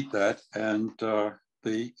 could read that, and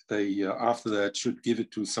they after that should give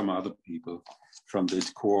it to some other people from the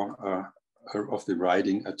corps of the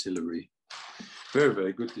riding artillery. Very,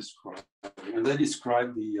 very good describing. And they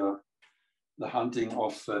describe the hunting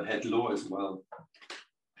of headlaw as well.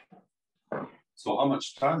 So how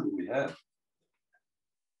much time do we have?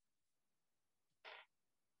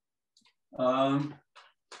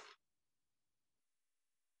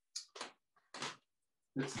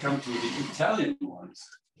 Let's come to the Italian ones.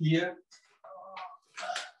 Here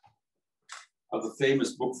are the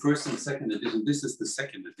famous book, first and second edition. This is the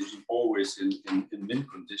second edition, always in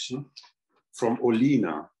mint condition, from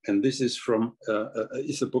Olina. And this is from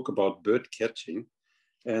it's a book about bird catching.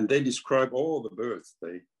 And they describe all the birds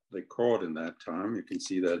they caught in that time. You can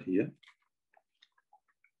see that here.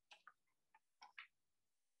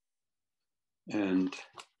 And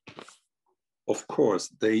of course,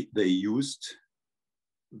 they used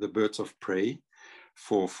the birds of prey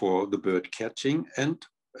for the bird catching, and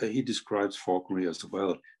he describes falconry as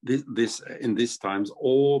well. This in these times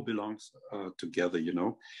all belongs together, you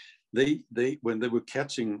know. They when they were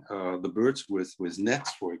catching the birds with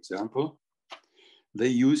nets, for example, they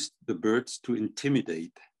used the birds to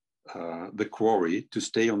intimidate the quarry, to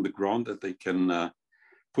stay on the ground, that they can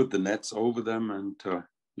put the nets over them. And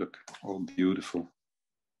look, all beautiful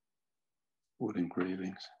wood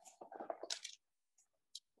engravings.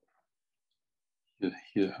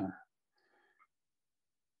 Here,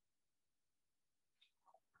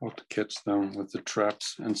 how to catch them with the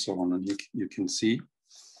traps and so on. And you can see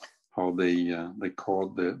how they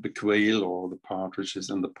caught the quail or the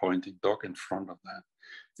partridges and the pointing dog in front of that.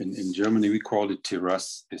 In Germany, we call it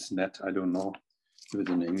terrasse, this net. I don't know if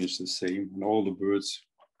it's in English the same. And all the birds.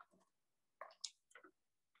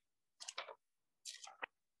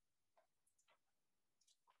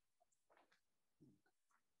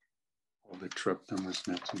 How they trap them with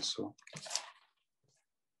nets and so.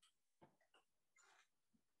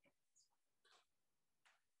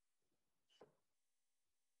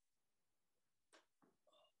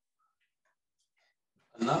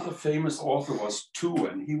 Another famous author was Tu,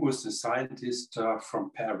 and he was a scientist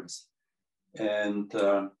from Paris. And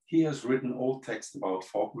he has written old text about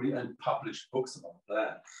falconry and published books about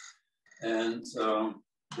that. And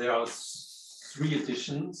there are 3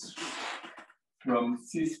 editions from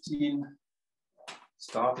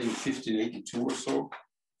starting 1582 or so.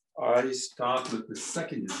 I start with the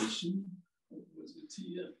 2nd edition. What was it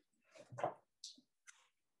here?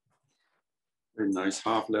 Very nice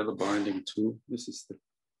half leather binding too. This is the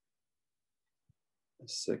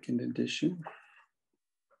 2nd edition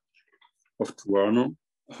of Tuano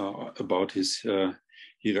about his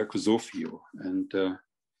Hiracosophio and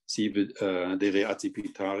Sive de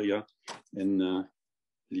Reacipitaria in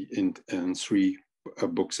 3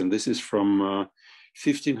 books. And this is from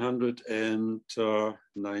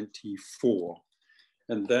 1594.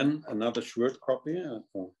 And then another short copy,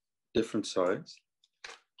 different size.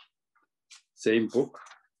 Same book.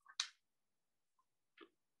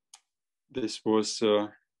 This was,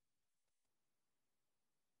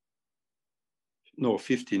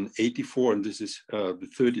 1584, and this is the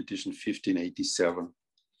 3rd edition, 1587.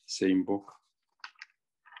 Same book.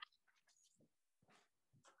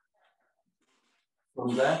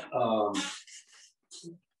 From that,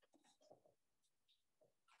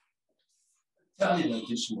 Italian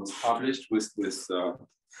edition was published with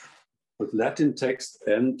Latin text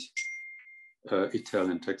and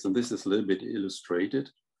Italian text, and this is a little bit illustrated.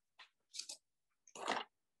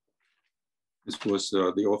 This was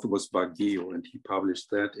the author was Baggio, and he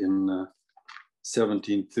published that in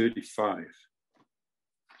 1735.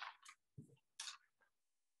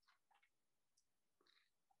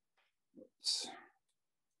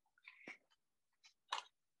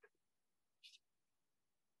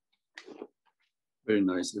 Very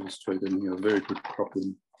nice illustrated, and here, very good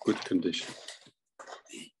copy, good condition.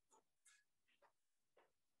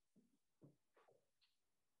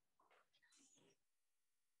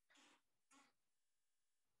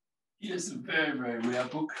 Here's a very, very rare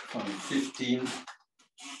book from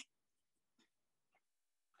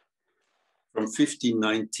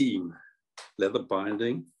 1519, leather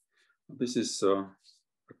binding. This is a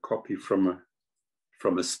copy from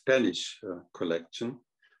a Spanish collection,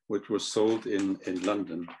 which was sold in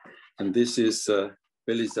London. And this is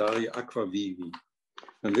Belisari Acquavivi.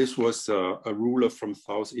 And this was a ruler from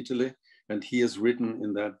South Italy. And he has written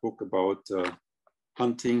in that book about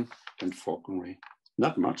hunting and falconry.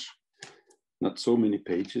 Not much, not so many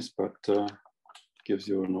pages, but gives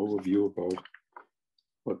you an overview about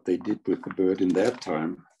what they did with the bird in that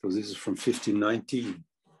time. So this is from 1519.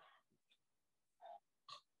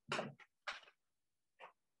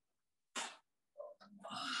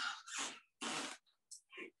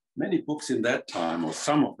 Many books in that time, or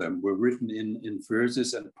some of them, were written in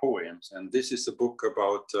verses and poems. And this is a book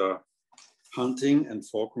about hunting and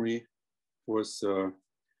falconry, was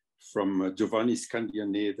from Giovanni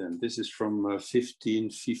Scandianese, and this is from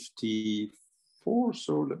 1554.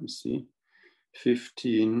 So let me see,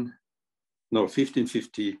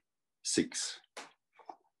 1556.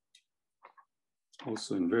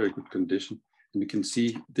 Also in very good condition. And you can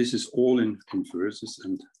see this is all in verses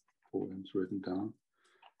and poems written down.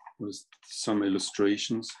 With some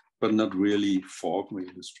illustrations, but not really falconry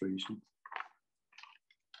illustrations.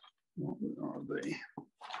 What are they?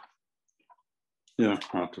 Yeah,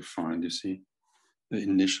 hard to find, you see. The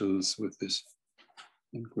initials with this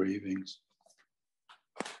engravings.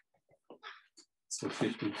 So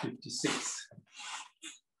 1556.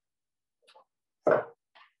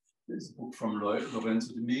 There's a book from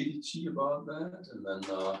Lorenzo de' Medici about that, and then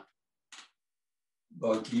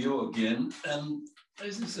Baggio again. And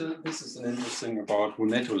this is an interesting about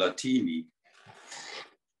Brunetto Latini.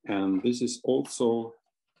 And this is also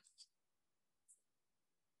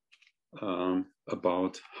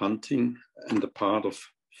about hunting and the part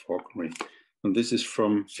of falconry. And this is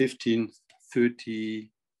from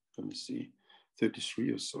 1530, let me see,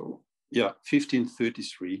 33 or so. Yeah,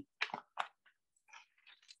 1533.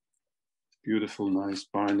 Beautiful, nice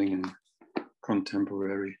binding and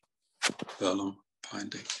contemporary vellum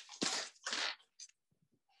binding.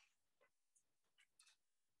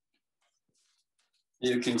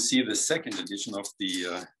 You can see the 2nd edition of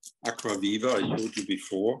the Aquaviva I showed you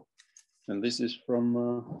before. And this is from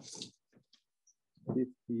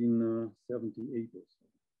 1578 or so.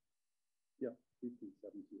 Yeah,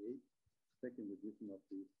 1578. 2nd edition of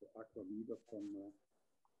the Aquaviva from the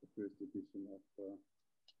 1st edition of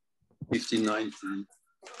 1519.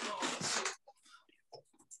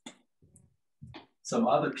 Some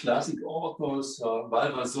other classic authors,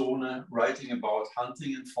 Valvasone, writing about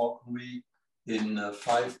hunting and falconry in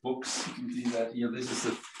 5 books. You can see that here. This is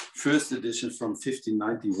the first edition from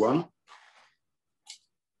 1591.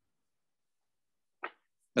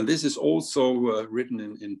 And this is also written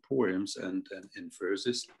in poems and in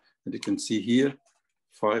verses. And you can see here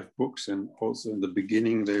 5 books, and also in the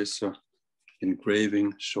beginning there's an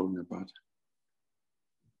engraving showing about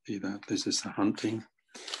that. This is a hunting.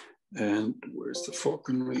 And where's the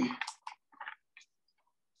falconry?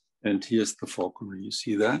 And here's the falconry. You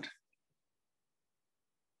see that?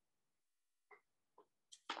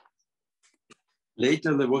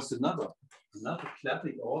 Later there was another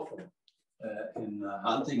classic author in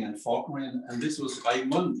hunting and falconry, and this was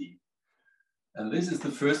Raimondi. And this is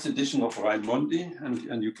the first edition of Raimondi,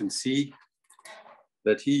 and you can see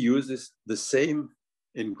that he uses the same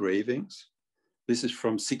engravings. This is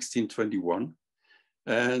from 1621,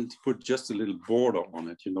 and put just a little border on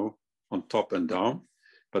it, you know, on top and down.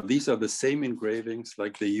 But these are the same engravings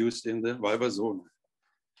like they used in the Valvasone,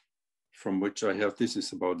 from which I have, this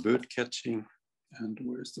is about bird catching. And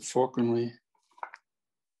where's the falconry?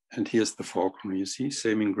 And here's the falconry, you see,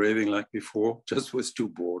 same engraving like before, just with 2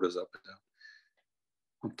 borders up and down,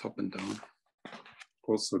 on top and down.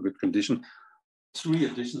 Also good condition. 3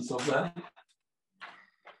 editions of that.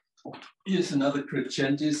 Here's another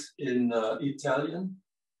Crescentis in Italian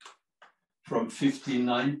from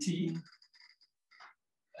 1519.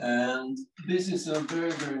 And this is a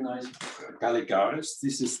very, very nice Galligaris.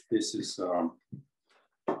 This is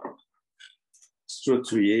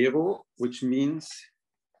Strotriero, which means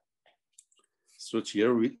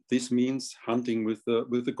this means hunting with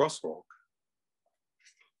the goshawk.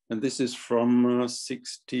 And this is from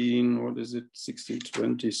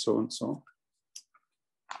 1620, so and so.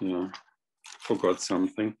 Yeah, forgot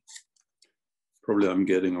something. Probably I'm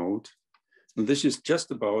getting old. And this is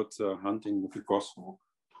just about hunting with the goshawk.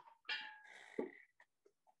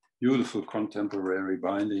 Beautiful contemporary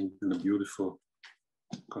binding in a beautiful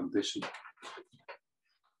condition.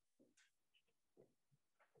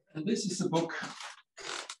 And this is a book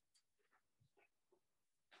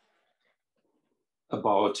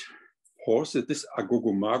about horses. This is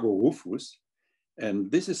Agogomago Rufus.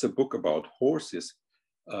 And this is a book about horses.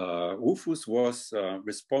 Rufus was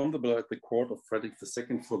responsible at the court of Frederick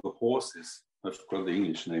II for the horses. I forgot the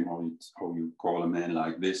English name, how you call a man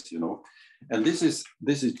like this, you know. And this is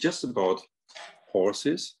just about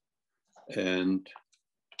horses. And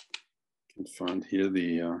you can find here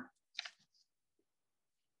the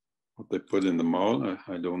what they put in the mouth.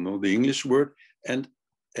 I don't know the English word. And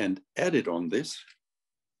added on this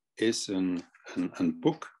is a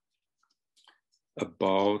book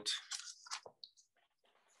about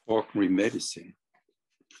falconry medicine.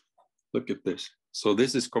 Look at this. So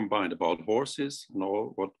this is combined about horses and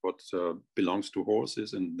all what belongs to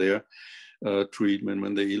horses and their treatment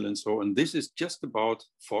when they're ill and so on. And this is just about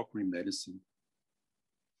falconry medicine.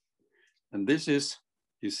 And this is,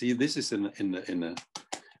 you see, this is in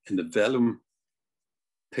the vellum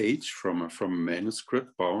page from a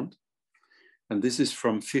manuscript bound. And this is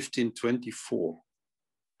from 1524.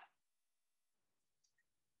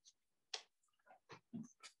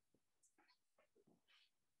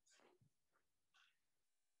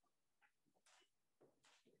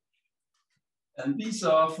 And these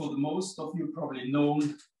are, for the most of you, probably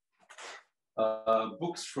known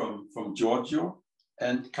books from Giorgio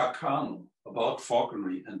and Carcano about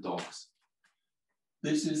falconry and dogs.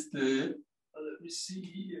 This is the, let me see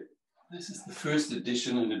here. This is the first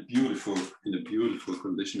edition in a beautiful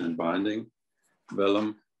condition and binding,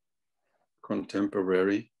 vellum,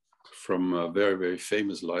 contemporary, from a very, very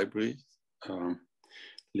famous library,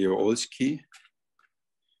 Leo Olski,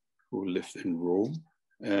 who lived in Rome.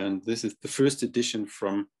 And this is the first edition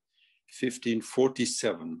from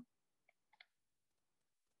 1547.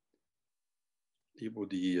 Libo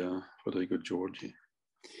di Rodrigo Giorgi.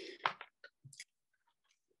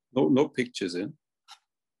 No pictures in.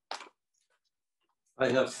 I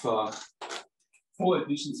have 4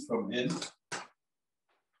 editions from him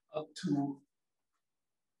up to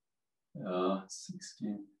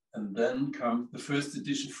 16. And then comes the first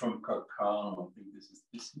edition from Carcano. I think this is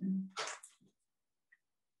this here.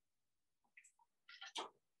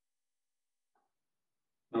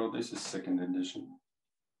 No, this is second edition.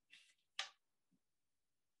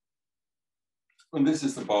 And this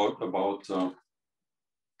is about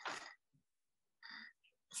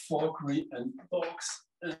falconry and dogs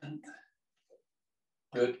and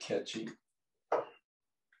bird catching.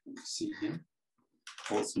 Let's see here.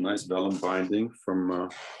 Also nice vellum binding from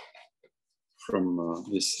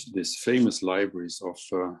this famous libraries of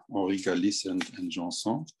Henri Galis and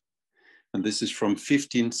Janson. And this is from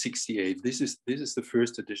 1568. This is the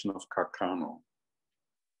first edition of Carcano.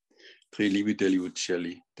 Tre livi degli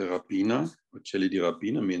uccelli di rapina. Uccelli di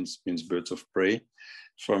rapina means birds of prey,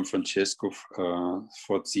 from Francesco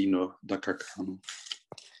Forzino da Cacano.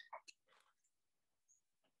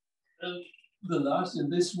 The last in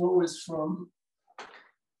this row is from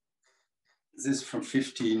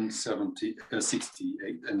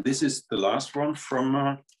 1568, and this is the last one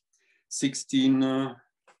from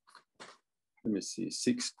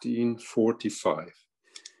 1645,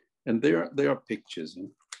 and there are pictures.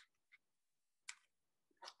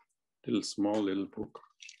 Small little book,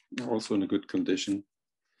 also in a good condition,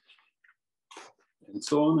 and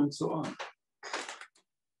so on and so on.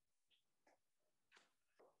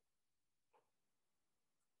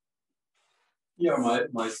 Yeah,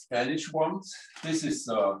 my Spanish ones. This is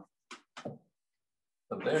a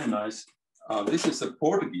very nice. This is a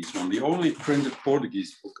Portuguese one, the only printed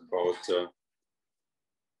Portuguese book about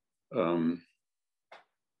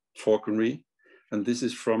falconry, and this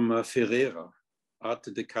is from Ferreira,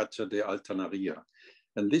 Arte de Caça de Altanaria,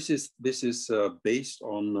 and this is based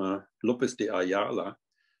on Lopez de Ayala,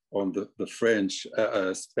 on the French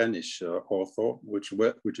Spanish author, which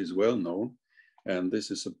is well known. And this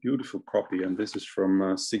is a beautiful copy, and this is from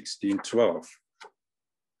 1612.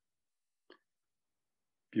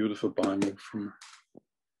 Beautiful binding from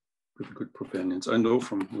good provenience. I know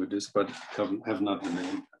from who it is, but have not the name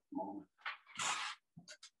at the moment.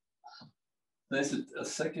 There's a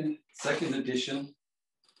second edition.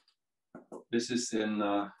 This is in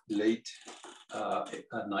late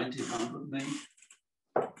 1900 maybe.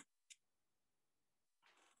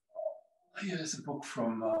 Here's a book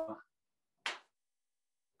from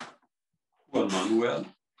Juan Manuel,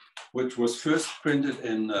 which was first printed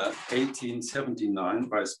in 1879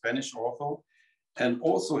 by a Spanish author. And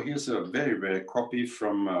also here's a very rare copy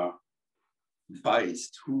from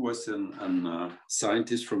Beist, who was a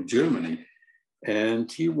scientist from Germany.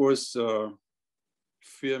 And he was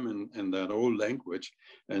firm in that old language.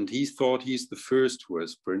 And he thought he's the first who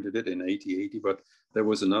has printed it in 1880, but there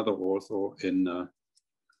was another author in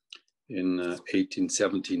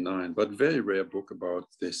 1879. But very rare book about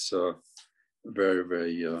this very,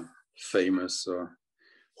 very famous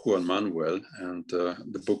Juan Manuel, and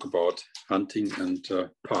the book about hunting and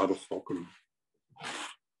part of falconry.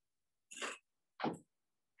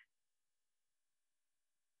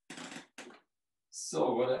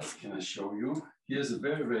 So what else can I show you? Here's a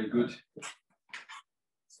very, very good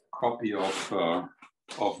copy of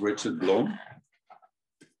Richard Blom,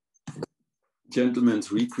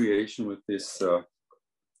 Gentleman's Recreation, with this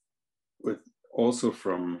with also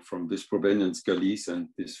from this Provenience Galice and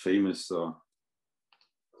these famous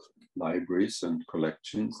libraries and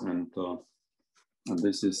collections, and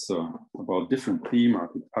this is about different theme,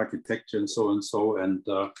 architecture and so and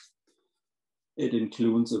it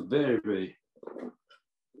includes a very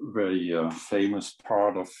famous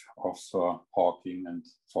part of hawking and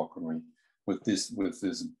falconry with this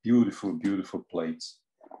beautiful plates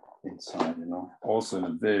inside, also in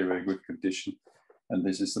a very good condition. And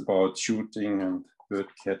this is about shooting and bird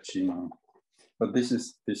catching. But this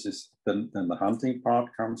is then the hunting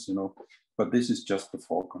part comes, but this is just the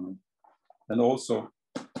falconry. And also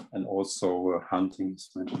hunting is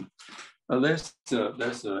mentioned. There's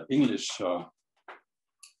an English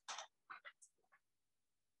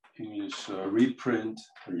reprint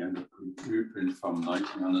from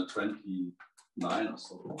 1929 or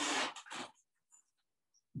so.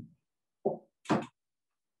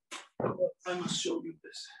 I must show you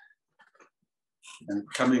this.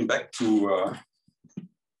 And coming back to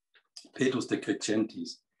Petrus de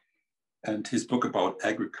Crescentis and his book about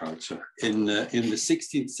agriculture. In the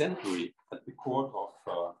 16th century, at the court of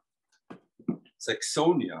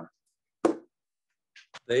Saxonia,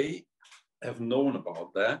 they have known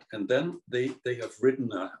about that, and then they have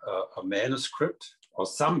written a manuscript, or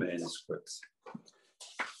some manuscripts,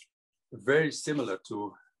 very similar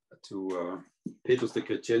to Petrus de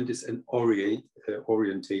Crescentis and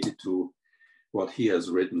orientated to what he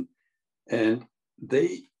has written. And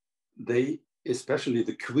they especially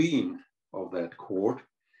the queen of that court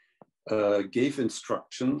gave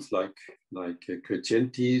instructions like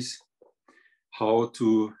Crescentis, how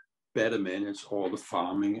to better manage all the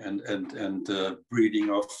farming and breeding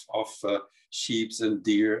of sheep and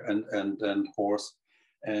deer and horse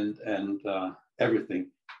and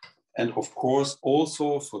everything. And of course,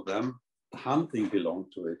 also for them, hunting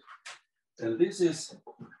belonged to it. And this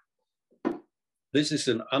is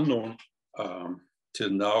an unknown,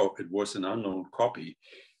 till now it was an unknown copy,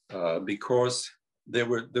 because there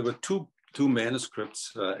were two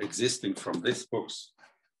manuscripts existing from these books,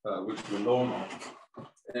 which were known of.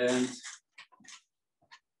 And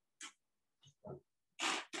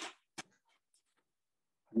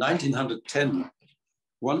 1910.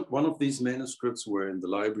 One of these manuscripts were in the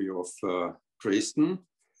library of Dresden,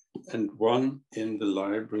 and one in the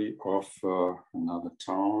library of another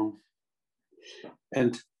town.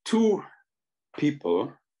 And two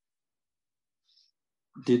people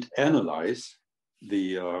did analyze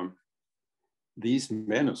these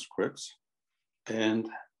manuscripts and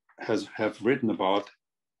have written about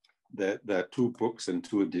their two books and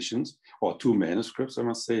two editions, or two manuscripts, I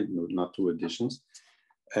must say, no, not two editions.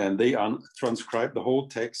 And they transcribed the whole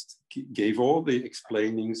text, gave all the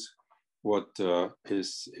explainings, what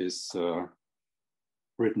is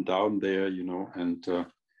written down there, you know, and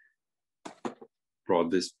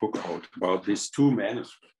brought this book out about these two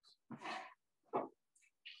manuscripts.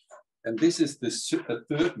 And this is the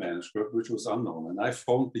third manuscript, which was unknown. And I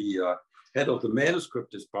phoned the head of the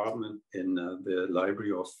manuscript department in the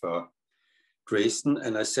library of Dresden,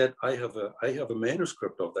 and I said, I have a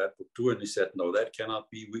manuscript of that book too. And he said, no, that cannot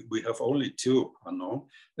be. We have only two unknown.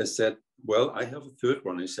 I said, well, I have a third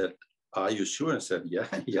one. He said, are you sure? I said, yeah,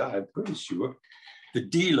 I'm pretty sure. The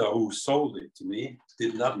dealer who sold it to me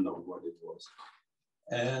did not know what it was.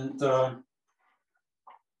 And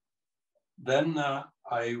then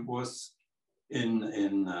I was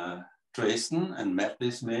in Dresden and met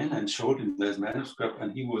this man and showed him this manuscript,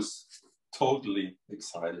 and he was totally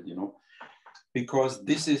excited, you know, because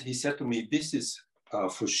this is, he said to me, this is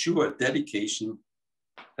for sure a dedication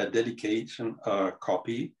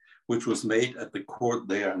copy, which was made at the court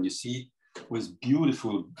there. And you see, with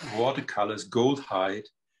beautiful watercolors, gold hide,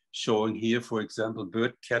 showing here, for example,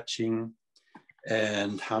 bird catching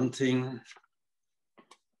and hunting,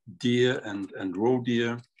 deer and roe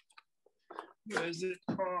deer. Where is it?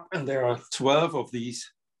 Oh, and there are 12 of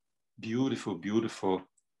these beautiful, beautiful.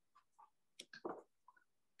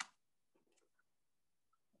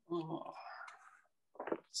 Oh,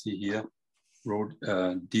 see here, road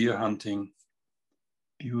deer hunting,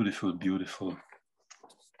 beautiful, beautiful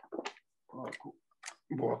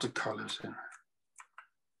watercolors and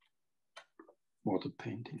water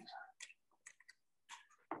paintings.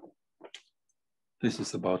 This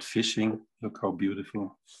is about fishing. Look how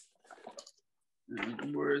beautiful.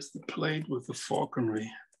 And where is the plate with the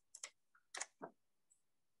falconry?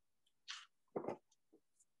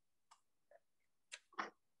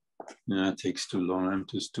 Yeah, it takes too long. I'm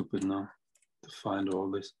too stupid now to find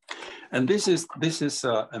all this. And this is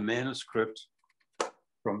a manuscript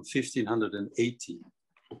from 1580.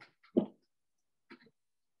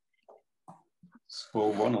 So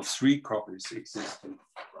one of three copies existing.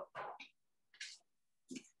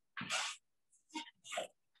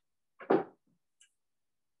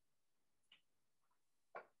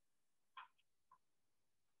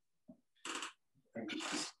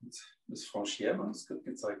 Das Frau Schermann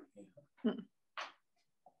gezeigt.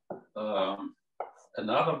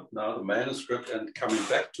 Another manuscript, and coming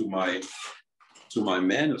back to my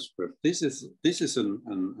manuscript. This is a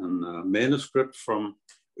manuscript from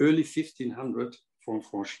early 1500 from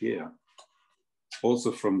Franchier,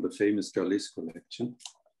 also from the famous Galis collection.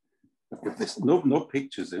 But there's no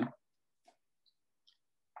pictures in.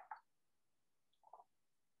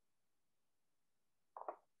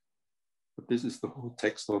 This is the whole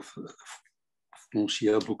text of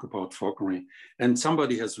Franchier book about falconry. And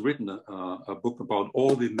somebody has written a book about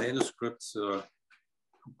all the manuscripts who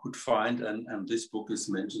could find, and this book is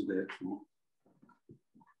mentioned there too.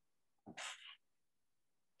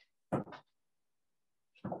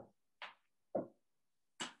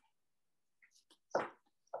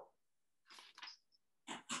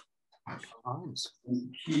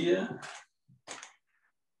 And here,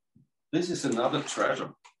 this is another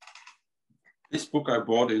treasure. This book I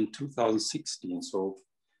bought in 2016, so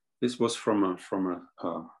this was from a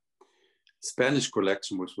Spanish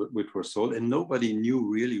collection which was sold, and nobody knew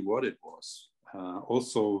really what it was.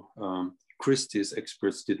 Also, Christie's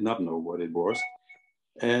experts did not know what it was.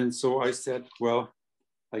 And so I said, well,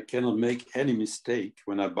 I cannot make any mistake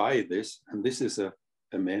when I buy this, and this is a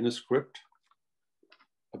manuscript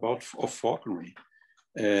of falconry.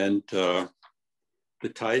 And the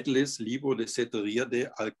title is Libro de Setería de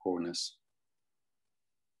Halcones.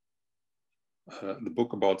 The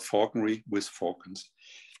book about falconry with falcons.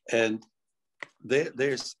 And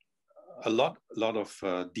there's a lot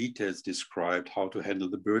of details described, how to handle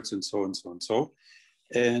the birds and so and so and so.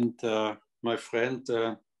 And my friend,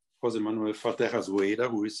 Jose Manuel Fatera-Zueda,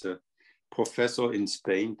 who is a professor in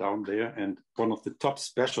Spain down there and one of the top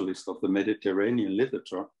specialists of the Mediterranean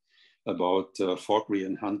literature about falconry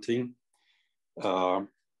and hunting,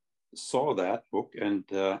 saw that book, and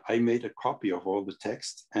I made a copy of all the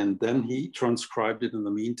text, and then he transcribed it in the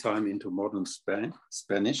meantime into modern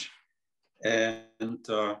Spanish, And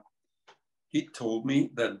he told me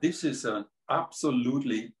that this is an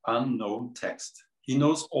absolutely unknown text. He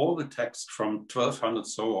knows all the text from 1200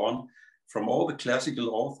 so on, from all the classical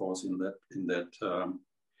authors in that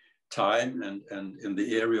time and in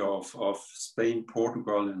the area of Spain,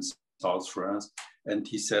 Portugal, and South France. And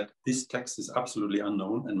he said, this text is absolutely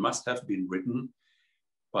unknown and must have been written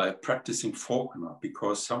by a practicing falconer,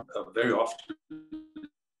 because some very often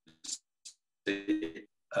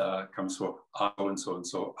comes from I and so and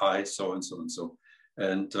so, I so and so and so.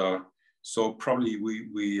 And so probably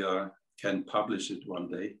we can publish it one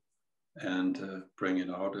day and bring it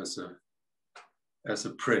out as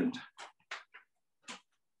a print.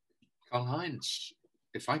 Karl-Heinz,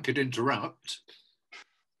 if I could interrupt.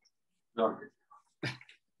 Okay.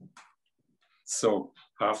 So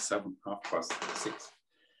 6:30.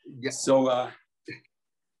 Yeah. So I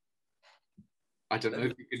don't know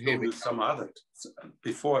if you can hear me. Some other,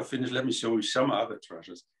 before I finish, let me show you some other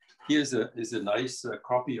treasures. Here's a nice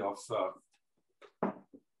copy of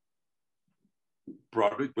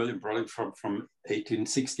William Broderick from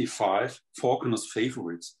 1865, Falconer's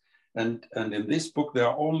Favorites. And in this book, there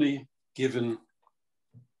are only given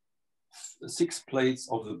 6 plates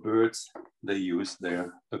of the birds they use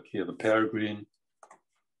there. Look here, the peregrine.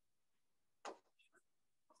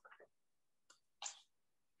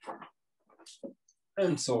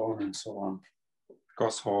 And so on and so on.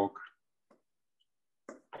 Goshawk,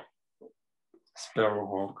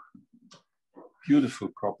 sparrowhawk, beautiful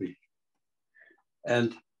copy.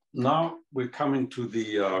 And now we're coming to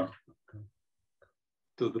the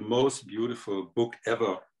most beautiful book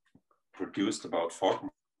ever produced about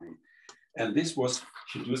falconry. And this was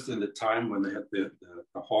produced in the time when they had the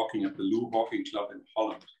hawking at the Loo Hawking Club in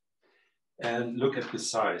Holland. And look at the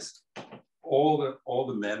size. All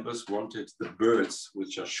the members wanted the birds,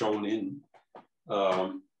 which are shown in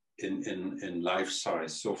life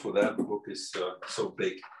size. So for that, the book is so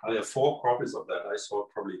big. I have 4 copies of that. I saw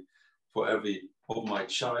probably for every of my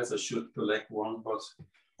childs, I should collect one, but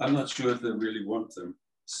I'm not sure if they really want them.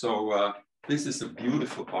 So this is a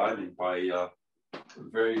beautiful binding by a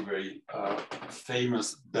very, very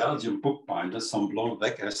famous Belgian bookbinder, Semblon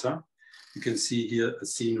Wegesser. You can see here a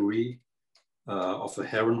scenery of a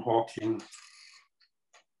heron hawking.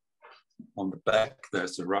 On the back,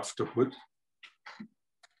 there's a rafter hood.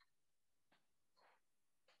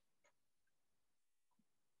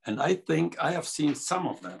 And I think I have seen some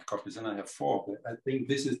of that copies, and I have 4. But I think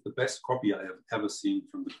this is the best copy I have ever seen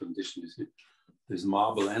from the condition. You see, there's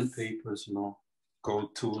marble end papers, you know,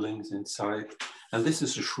 gold toolings inside. And this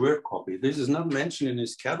is a Schwer copy. This is not mentioned in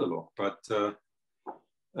his catalog, but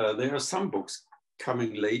there are some books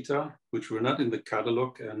coming later, which were not in the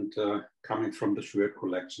catalog and coming from the Schwer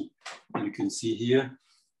collection. And you can see here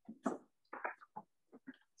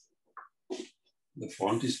the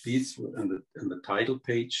frontispiece and the title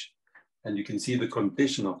page. And you can see the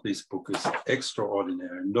condition of this book is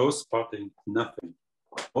extraordinary. No spotting, nothing.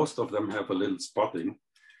 Most of them have a little spotting.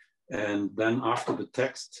 And then after the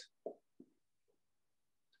text,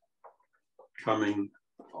 coming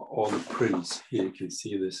all the prints. Here you can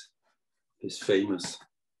see this famous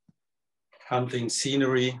hunting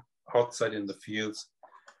scenery outside in the fields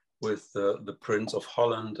with the prints of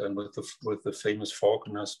Holland and with the famous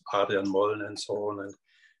falconers, Adrian Mollen and so on. And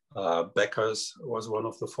Beckers was one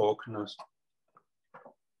of the falconers.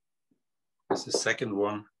 This is the second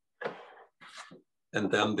one.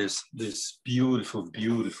 And then this beautiful,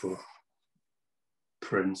 beautiful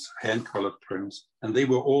prints, hand-colored prints. And they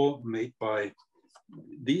were all made by,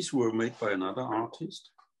 these were made by another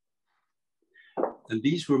artist. And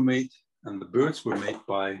these were made, and the birds were made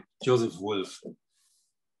by Joseph Wolf.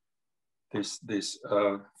 This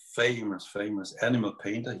famous animal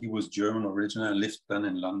painter. He was German originally, lived then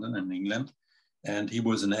in London and England. And he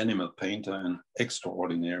was an animal painter, an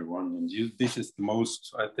extraordinary one. And this is the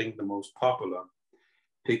most, I think, the most popular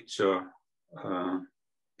picture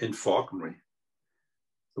in falconry.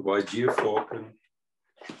 The white deer falcon,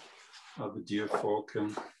 the deer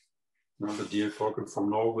falcon, another deer falcon from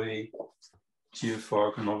Norway, deer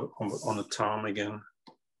falcon on a tarn again.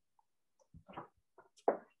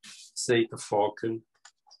 Satyr falcon,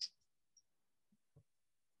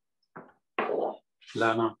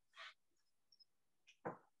 Lana,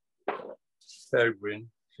 peregrine,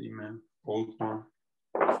 female, old one,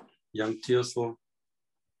 young tersel,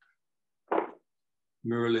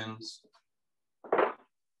 merlins,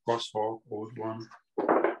 goshawk, old one,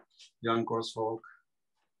 young goshawk,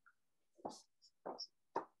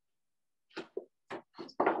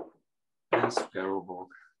 and sparrowhawk.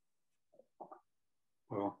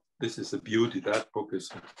 Well, this is a beauty. That book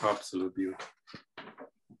is an absolute beauty.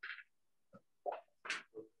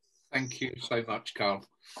 Thank you so much, Karl.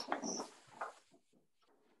 I'm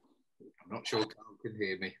not sure Karl can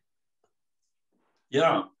hear me.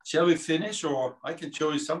 Yeah, shall we finish, or I can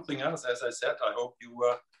show you something else? As I said, I hope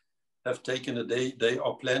you have taken a day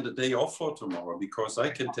or planned a day off for tomorrow, because I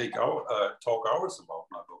can talk hours about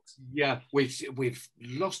my books. Yeah, we've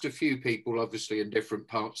lost a few people, obviously, in different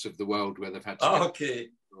parts of the world where they've had to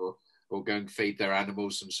or go and feed their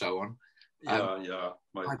animals and so on. I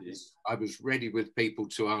was ready with people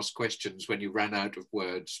to ask questions when you ran out of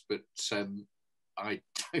words, but I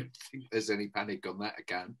don't think there's any panic on that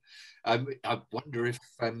account. I wonder if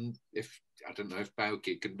I don't know if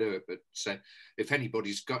Bauke can do it, but if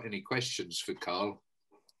anybody's got any questions for Karl,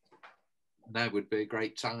 now would be a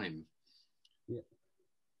great time. Yeah.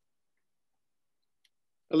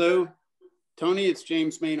 Hello, Tony, it's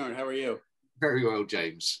James Maynard. How are you? Very well,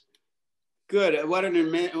 James. Good. What an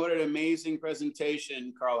amazing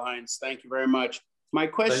presentation, Karl-Heinz. Thank you very much. My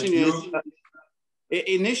question is,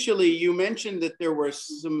 initially you mentioned that there were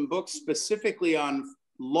some books specifically on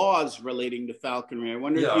laws relating to falconry. I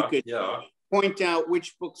wonder if you could point out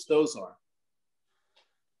which books those are.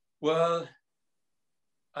 Well,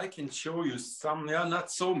 I can show you some,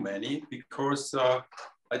 not so many, because I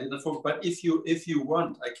didn't focus, but if you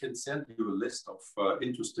want, I can send you a list of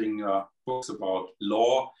interesting books about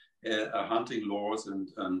law, hunting laws, and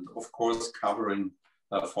of course covering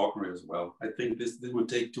falconry as well. I think this would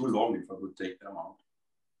take too long if I would take them out.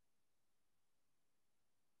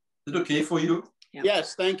 Is it okay for you? Yeah.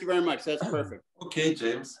 Yes, thank you very much. That's perfect. Okay,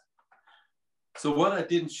 James. So what I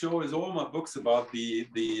didn't show is all my books about the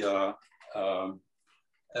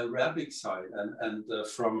Arabic side and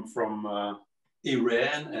from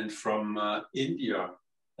Iran and from India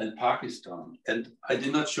and Pakistan. And I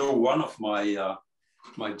did not show one of my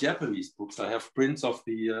my Japanese books. I have prints of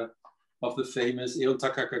the famous Eo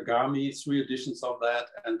Takakagami, 3 editions of that,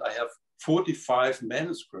 and I have 45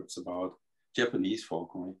 manuscripts about Japanese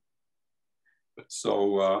falconry.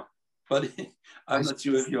 So, but I'm not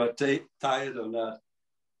sure if you are tired or not.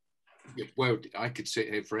 Well, I could sit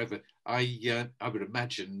here forever. I would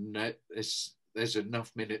imagine there's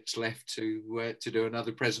enough minutes left to do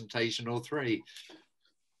another presentation or 3.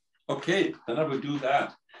 Okay, then I will do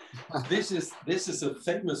that. This is a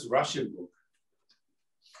famous Russian book.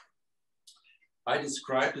 I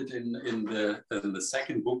described it in the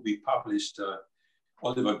second book we published,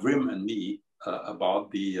 Oliver Grimm and me,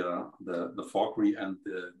 about the falconry and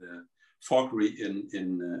the falconry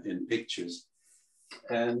in pictures.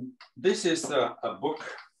 And this is a book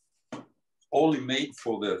only made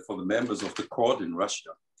for the members of the court in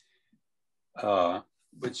Russia,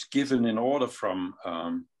 which given in order from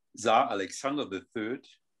Tsar Alexander III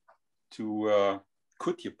to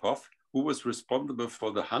Kutyapov, who was responsible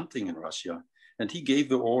for the hunting in Russia. And he gave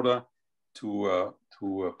the order to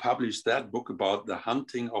publish that book about the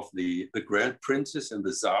hunting of the grand princes and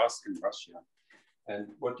the Tsars in Russia. And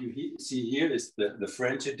what you see here is the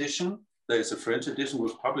French edition. There's a French edition,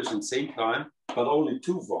 was published in the same time, but only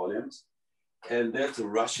 2 volumes. And there's a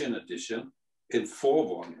Russian edition in 4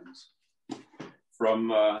 volumes,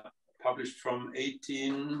 published from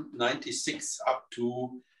 1896 up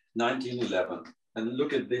to 1911. And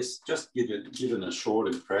look at this, just given a short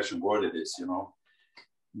impression what it is, you know.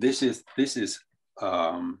 This is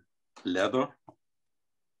leather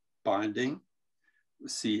binding.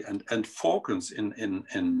 See, and falcons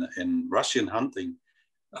in Russian hunting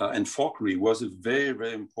and falconry was a very,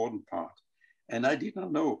 very important part. And I did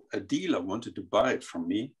not know, a dealer wanted to buy it from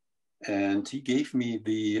me. And he gave me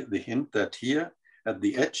the hint that here at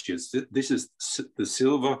the edges, this is the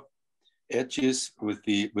silver edges with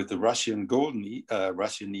the Russian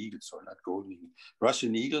Russian eagle, sorry, not golden eagle,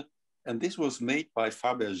 Russian eagle. And this was made by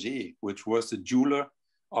Fabergé, which was a jeweler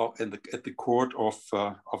at the court of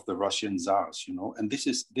the Russian Tsars, you know. And this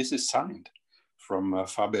is signed from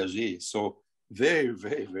Fabergé. So very,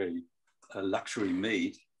 very, very luxury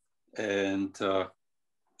made. And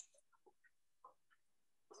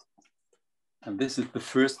this is the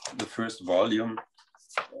first volume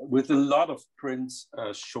with a lot of prints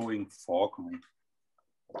showing falconry.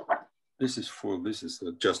 This is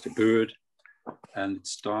just a bird, and it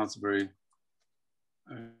starts very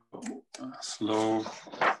slow.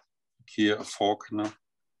 Here, a falconer,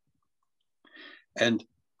 and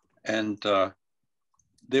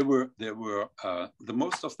there were the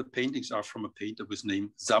most of the paintings are from a painter whose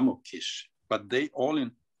name Zamokish, but they all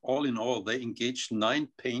in all they engaged 9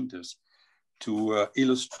 painters to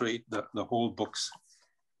illustrate the whole books,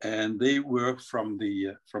 and they were from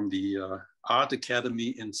the art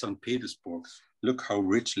academy in St. Petersburg. Look how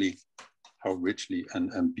richly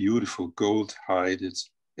and beautiful gold hide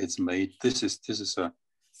it's made. This is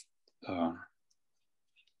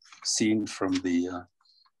seen from the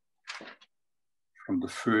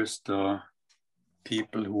first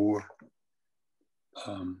people who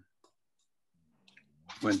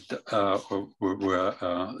went or were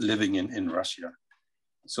living in Russia.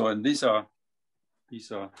 So, and these are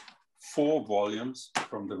 4 volumes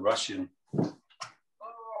from the Russian part.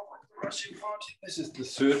 This is the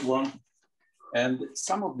 3rd one, and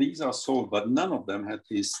some of these are sold, but none of them had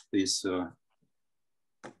these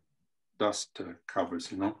dust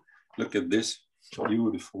covers. You know, look at this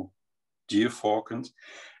beautiful geofalcons,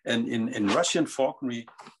 and in Russian falconry,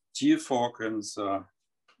 geofalcons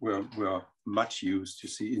were much used. You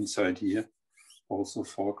see inside here also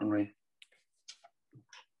falconry.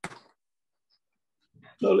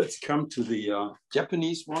 Now let's come to the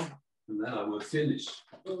Japanese one, and then I will finish.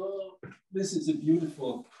 This is a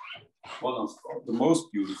beautiful, one of the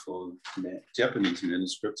most beautiful Japanese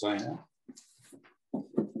manuscripts I have.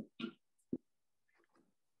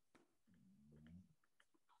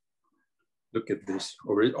 Look at this,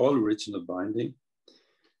 all original binding.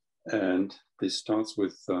 And this starts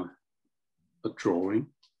with a drawing.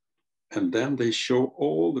 And then they show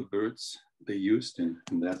all the birds they used in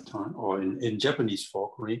that time, or in Japanese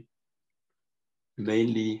falconry,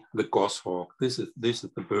 mainly the goshawk. This is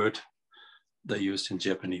the bird they used in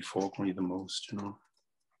Japanese falconry the most, you know.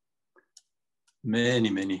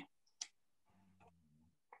 Many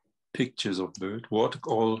pictures of bird,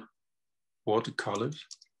 all watercolors.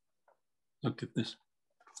 Look at this.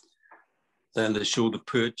 Then they show the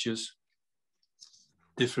perches,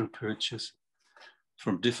 different perches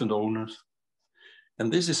from different owners.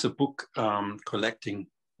 And this is a book collecting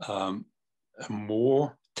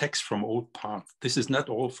more text from old parts. This is not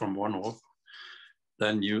all from one author.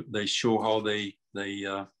 Then they show how they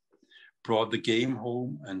brought the game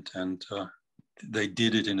home, and they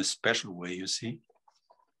did it in a special way, you see.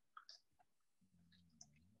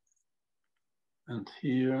 And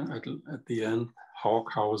here at the end,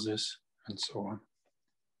 hawk houses and so on.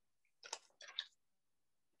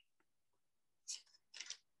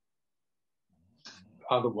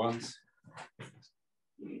 Other ones.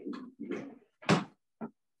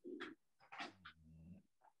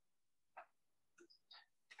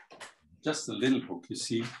 Just a little book, you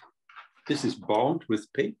see. This is bound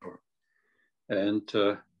with paper and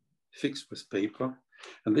fixed with paper.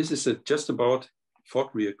 And this is just about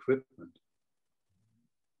falconry equipment.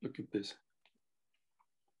 Look at this.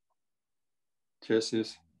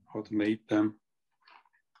 Chassis, how to make them,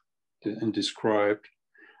 and described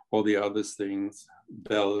all the other things,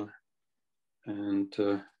 bell, and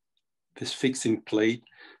this fixing plate.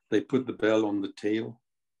 They put the bell on the tail,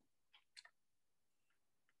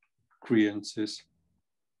 creances,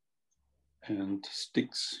 and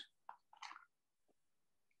sticks.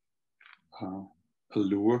 A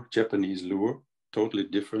lure, Japanese lure, totally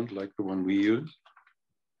different like the one we use.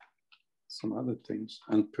 Some other things,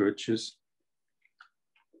 and perches,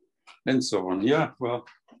 and so on. Yeah, well,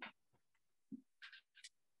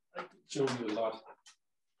 I could show you a lot.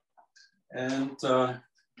 And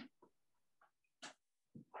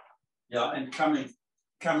yeah, and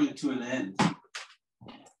coming to an end,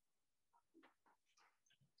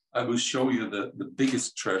 I will show you the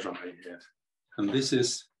biggest treasure I have. And this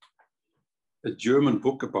is a German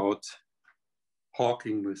book about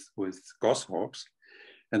hawking with goshawks.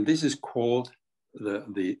 And this is called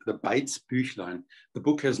the Beitsbüchlein. The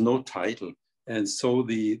book has no title. And so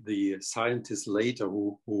the scientists later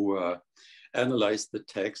who analyzed the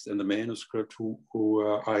text and the manuscript who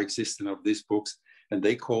are existing of these books, and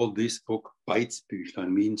they call this book Beitsbüchlein,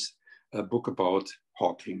 means a book about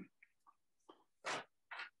hawking.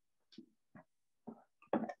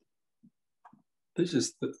 This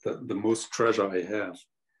is the most treasure I have.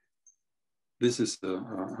 This is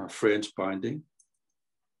a French binding.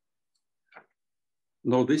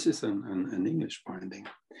 No, this is an English binding,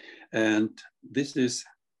 and this is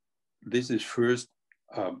first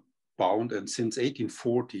bound, and since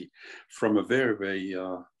 1840 from a very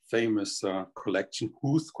famous collection,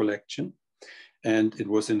 Huth collection, and it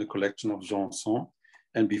was in the collection of Janson,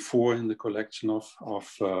 and before in the collection of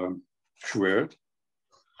Schwert.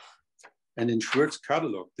 And in Schwert's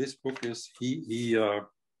catalog, this book is he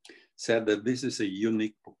said that this is a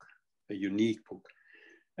unique book,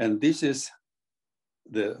 and this is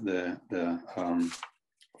the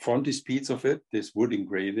frontispiece of it, this wood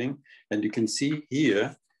engraving, and you can see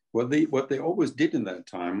here what they always did in that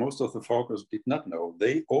time. Most of the falconers did not know.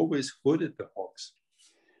 They always hooded the hawks,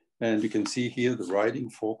 and you can see here the riding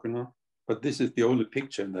falconer. But this is the only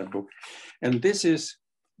picture in that book, and this is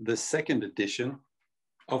the second edition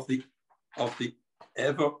of the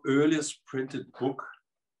ever earliest printed book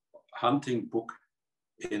hunting book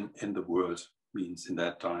in the world, means in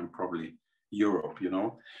that time probably Europe, you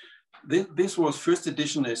know. This was first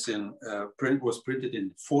edition is in was printed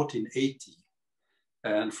in 1480.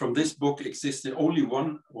 And from this book existed only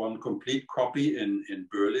one complete copy in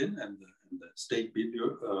Berlin and the State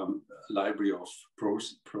Library of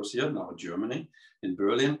Prussia, now Germany, in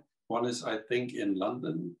Berlin. One is, I think, in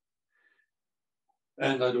London.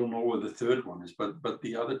 And I don't know where the third one is, but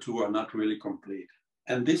the other two are not really complete.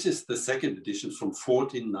 And this is the second edition from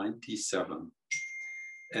 1497.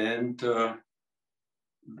 And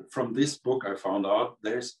from this book, I found out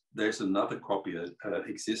there's another copy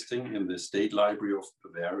existing in the State Library of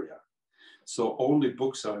Bavaria. So only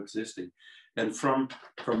books are existing. And from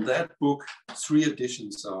that book, 3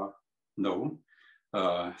 editions are known.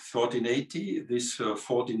 1480, this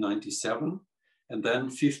 1497, and then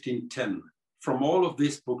 1510. From all of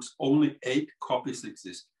these books, only 8 copies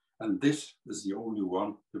exist. And this is the only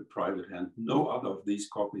one in private hand. No other of these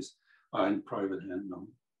copies are in private hand known.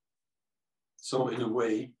 So in a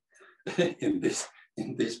way, in this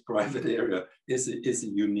private area, is a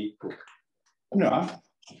unique book. Ja,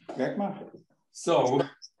 kijk maar. So,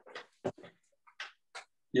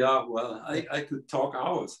 yeah, well, I could talk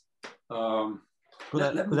hours.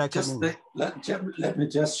 Let me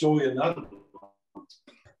just show you another one.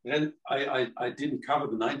 Then I didn't cover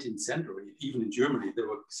the 19th century. Even in Germany, there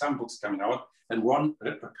were some books coming out, and one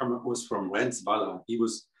was from Renz Waller. He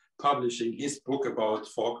was publishing his book about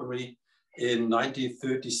falconry in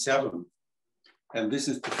 1937, and this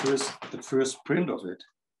is the first print of it.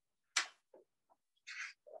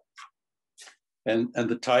 And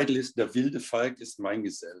the title is Der wilde Falk ist mein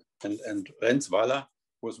Gesell. And Renz Waller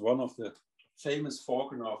was one of the famous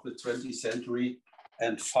falconer of the 20th century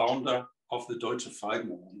and founder of the Deutsche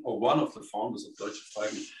Falkenorden, or one of the founders of Deutsche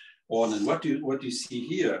Falkenorden. And what do you see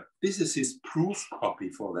here? This is his proof copy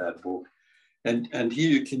for that book. And here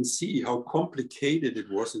you can see how complicated it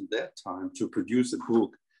was in that time to produce a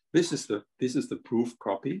book. This is the proof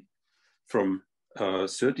copy from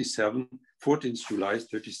 14th July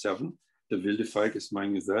 37, Der wilde Falk ist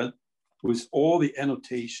mein Gesell, with all the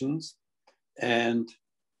annotations and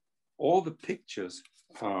all the pictures.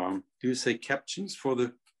 Do you say captions for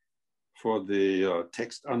the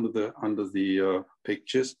text under the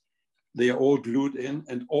pictures? They are all glued in,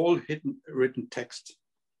 and all written text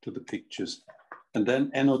to the pictures, and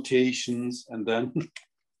then annotations, and then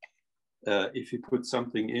if you put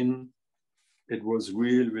something in, it was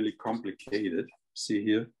really complicated. See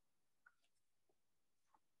here,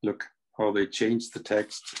 look how they changed the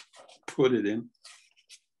text, put it in,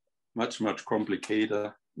 much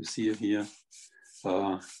complicated. You see it here,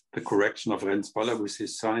 the correction of Renz Waller with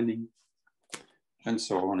his signing, and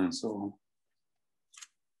so on and so on.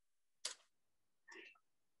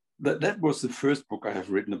 That was the first book I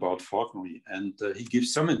have written about falconry, and he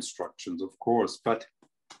gives some instructions, of course, but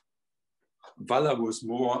Waller was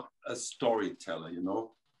more a storyteller, you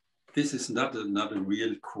know. This is not a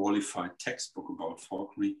real qualified textbook about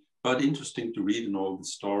falconry, but interesting to read in all the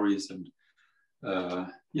stories and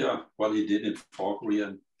yeah, what he did in falconry.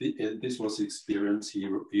 And this was the experience he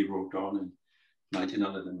wrote down in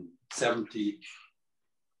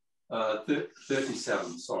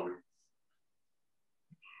 37, sorry.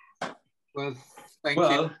 Well, thank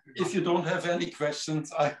you. If you don't have any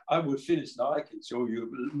questions, I would finish now. I can show you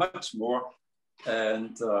much more.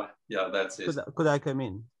 And yeah, that's it. Could I come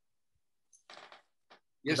in?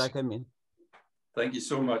 Yes. Could I come in? Thank you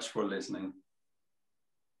so much for listening.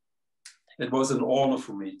 It was an honor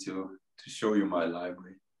for me to show you my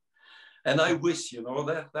library. And I wish, you know,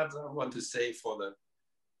 that I want to say for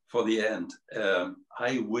the end.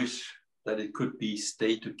 I wish that it could be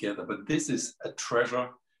stay together, but this is a treasure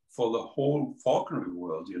for the whole falconry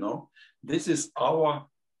world, you know. This is our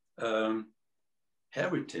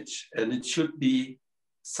heritage, and it should be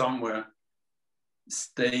somewhere,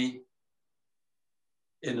 stay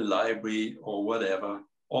in a library or whatever,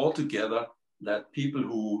 all together, that people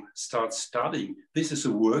who start studying, this is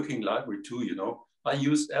a working library too, you know. I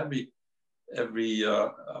used every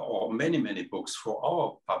or many books for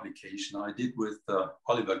our publication. I did with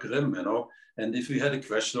Oliver Grimm, you know, and if we had a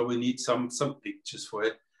question or we need some pictures for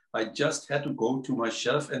it, I just had to go to my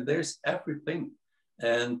shelf and there's everything.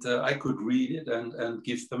 And I could read it and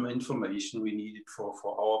give them information we needed for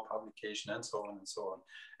our publication and so on and so on.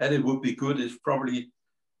 And it would be good if probably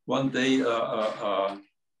one day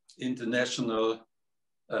international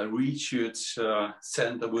research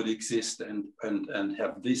center would exist and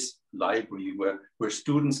have this library where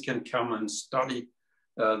students can come and study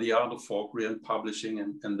the art of falconry and publishing,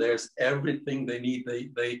 and there's everything they need.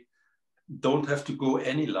 don't have to go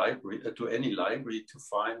any library to any library to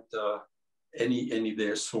find any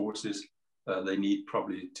their sources they need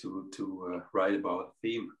probably to write about a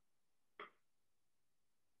theme.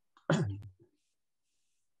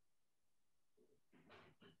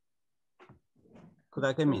 Could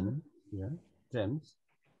I come in? Yeah, James.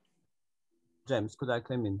 James, could I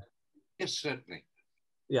come in? Yes, certainly.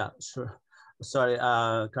 Ja, sure. Sorry,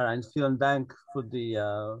 Karl-Heinz, vielen Dank für die,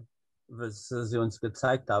 was Sie uns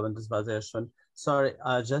gezeigt haben. Das war sehr schön. Sorry,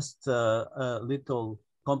 just a little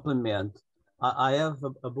compliment. I have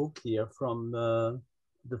a book here from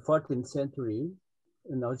the 14th century,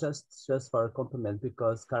 you know, just for a compliment,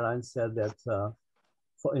 because Karl-Heinz said that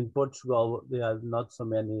in Portugal, we have not so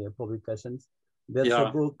many publications. That's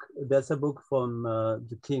a book from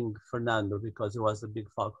the King Fernando, because he was a big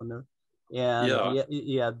falconer. And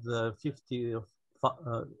he had a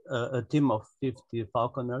team of 50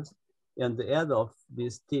 falconers, and the head of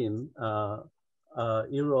this team,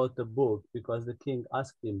 he wrote a book because the king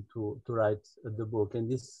asked him to write the book. And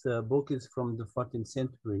this book is from the 14th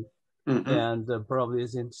century, and probably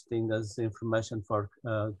is interesting as information for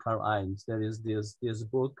Karl-Heinz. There is this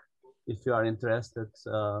book, if you are interested,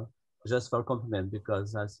 just for compliment,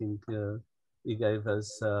 because I think he gave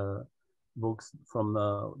us books from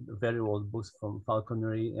very old books from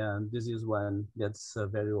Falconry, and this is one that's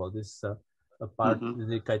very old. This a part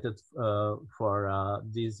dedicated for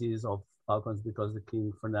disease of falcons, because the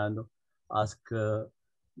King Fernando asked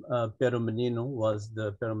Pero Menino was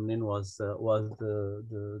the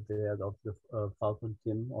head of the falcon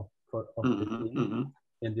team of the king,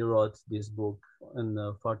 and he wrote this book in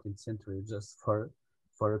the 14th century just for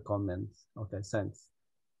a comment. Okay, thanks.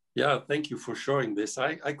 Yeah, thank you for showing this.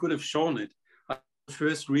 I could have shown it. I have the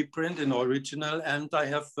first reprint in original, and I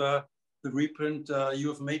have the reprint you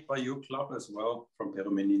have made by your club as well from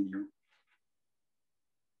Pero Menino.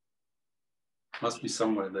 Must be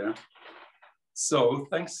somewhere there. So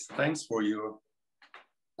thanks for your.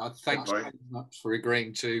 Thanks very much for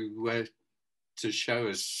agreeing to show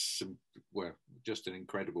us some, well, just an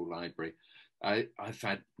incredible library. I've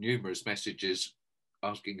had numerous messages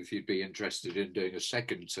asking if you'd be interested in doing a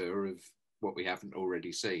second tour of what we haven't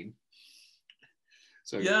already seen.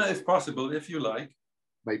 So yeah, if possible, if you like.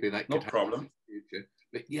 Maybe that could no problem. In the future.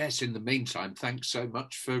 But yes, in the meantime, thanks so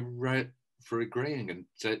much for agreeing, and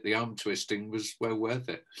the arm twisting was well worth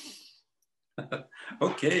it.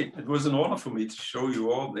 Okay, it was an honor for me to show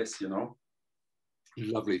you all this, you know.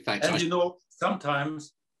 Lovely, thanks. And you know,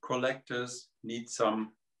 sometimes collectors need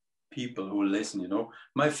some people who listen, you know.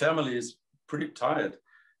 My family is pretty tired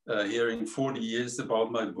hearing 40 years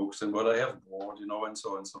about my books and what I have bought, you know, and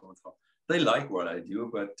so on and so on. They like what I do,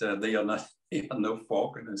 but they are no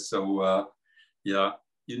falconers. So yeah,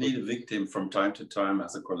 you need a victim from time to time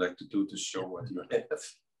as a collector to show what you have.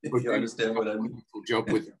 If you understand what I mean. Wonderful job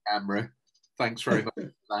with the camera. Thanks very much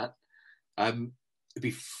for that.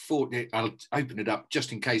 Before I'll open it up,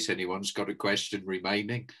 just in case anyone's got a question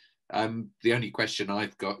remaining. The only question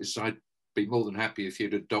I've got is I'd be more than happy if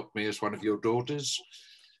you'd adopt me as one of your daughters.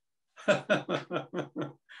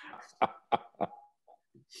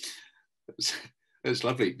 That's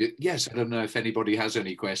lovely. Yes, I don't know if anybody has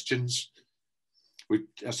any questions.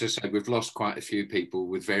 As I said, we've lost quite a few people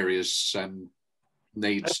with various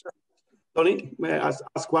needs. Tony, may I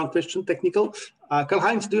ask one question, technical?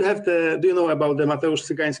 Karl-Heinz, do you know about the Mateusz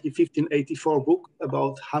Cygański 1584 book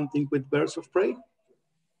about hunting with birds of prey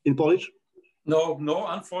in Polish? No,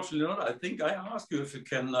 unfortunately not. I think I asked you if you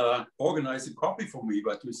can organize a copy for me,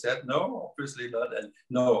 but you said no, obviously not. And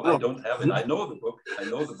no, I don't have it. I know the book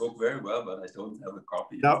very well, but I don't have a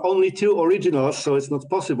copy. There are only 2 originals, so it's not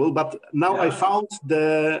possible. But now I found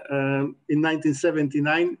in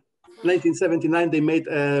 1979 they made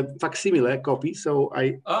a facsimile copy, so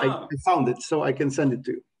I found it, so I can send it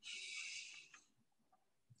to you.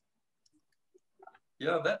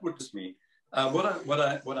 Yeah, that would be me. What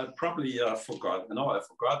I probably forgot. No, I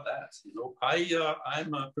forgot that. You know,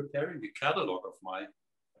 I'm preparing a catalog of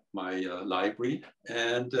my library,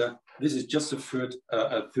 and this is just a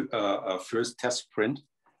first test print.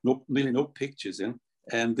 Really no pictures in,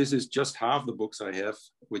 and this is just half the books I have,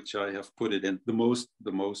 which I have put it in. The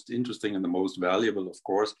most interesting and the most valuable, of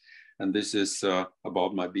course. And this is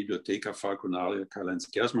about my Bibliotheca Falconaria, Karl-Heinz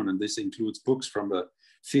Gersmann, and this includes books from the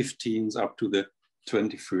 15th up to the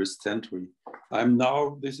 21st century.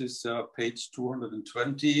 This is page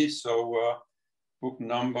 220, so book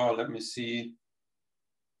number, let me see,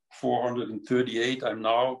 438. I'm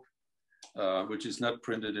now, which is not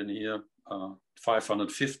printed in here,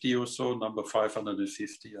 550 or so, number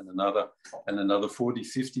 550, and another 40,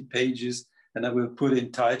 50 pages, and I will put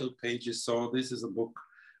in title pages. So this is a book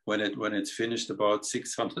when it's finished, about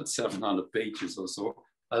 600, 700 pages or so.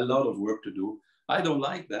 A lot of work to do. I don't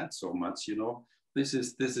like that so much, you know. This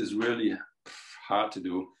is really hard to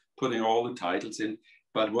do, putting all the titles in.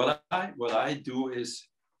 But what I do is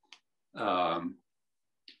to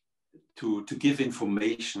give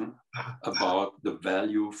information about the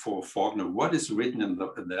value for a falconer. What is written in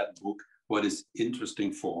that book? What is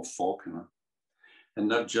interesting for a falconer, and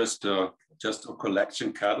not just a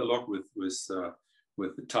collection catalog with the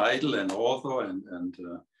title and author and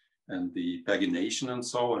the pagination and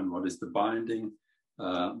so on. What is the binding?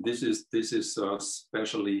 This is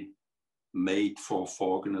specially made for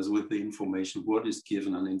falconers with the information. What is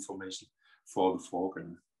given and information for the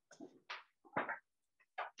falconer.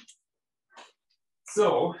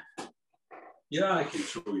 So, yeah, I can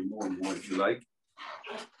show you more and more if you like.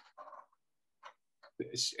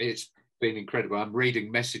 It's been incredible. I'm reading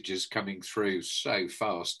messages coming through so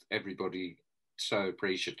fast. Everybody so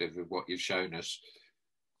appreciative of what you've shown us.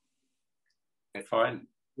 Fine.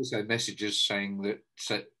 Also messages saying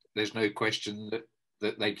that there's no question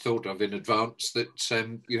that they'd thought of in advance that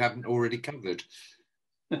you haven't already covered.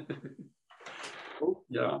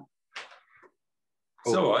 Yeah.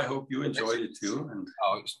 So I hope you enjoyed it too. And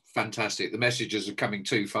oh, it's fantastic. The messages are coming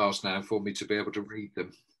too fast now for me to be able to read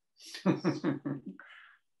them.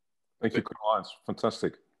 Thank you, Karl-Heinz.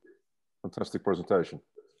 Fantastic. Fantastic presentation.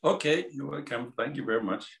 Okay, you're welcome. Thank you very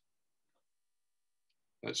much.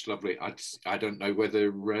 That's lovely. I don't know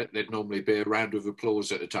whether there'd normally be a round of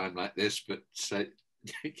applause at a time like this, but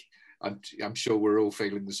I'm sure we're all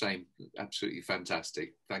feeling the same. Absolutely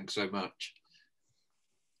fantastic. Thanks so much.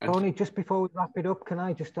 Tony, just before we wrap it up, can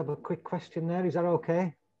I just have a quick question there? Is that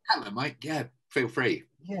okay? Hello, Mike. Yeah, feel free.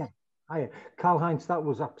 Yeah. Hi, Karl-Heinz, that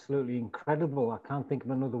was absolutely incredible. I can't think of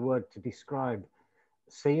another word to describe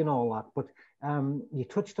seeing all that. But you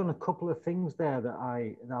touched on a couple of things there that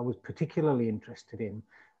I was particularly interested in.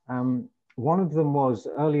 One of them was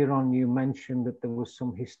earlier on you mentioned that there was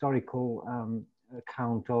some historical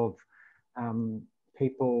account of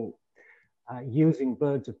people using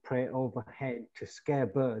birds of prey overhead to scare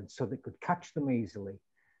birds so they could catch them easily.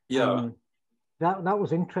 Yeah. That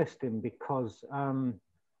was interesting because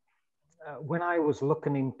when I was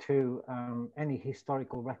looking into any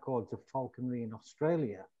historical records of falconry in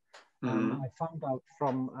Australia, I found out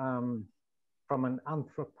from an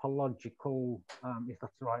anthropological, if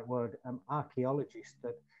that's the right word, archaeologist,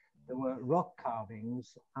 that there were rock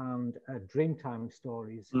carvings and Dreamtime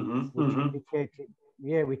stories,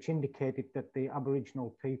 which indicated that the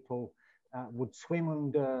Aboriginal people would swim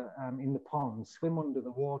under in the ponds, swim under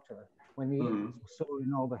the water when the eagles were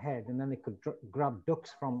soaring overhead, and then they could grab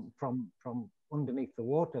ducks from underneath the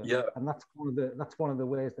water. Yeah. And that's one of the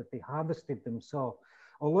ways that they harvested them. So,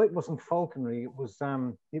 although it wasn't falconry, it was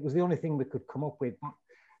the only thing they could come up with.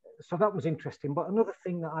 So that was interesting. But another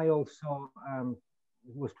thing that I also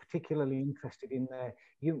was particularly interested in there,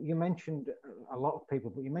 you mentioned a lot of people,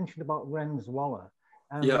 but you mentioned about Ren's Waller.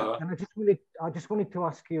 Yeah. And I just wanted to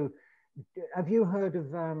ask you, have you heard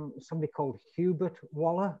of somebody called Hubert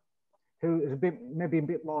Waller, who is maybe a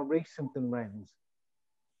bit more recent than Ren's?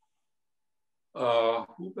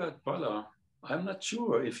 Hubert Waller. I'm not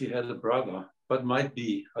sure if he had a brother, but might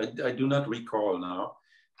be. I do not recall now,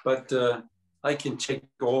 but I can check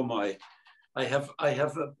all my. I have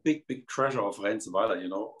a big treasure of Ren's Waller, you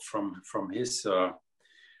know, from his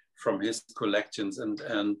collections, and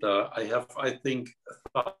I have, I think,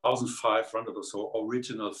 1,500 or so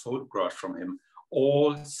original photographs from him,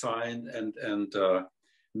 all signed and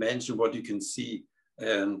mention what you can see,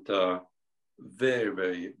 and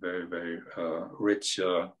very rich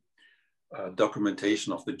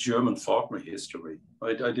documentation of the German falconry history.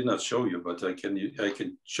 I did not show you, but I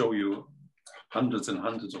can show you hundreds and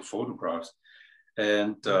hundreds of photographs.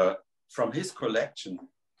 And from his collection,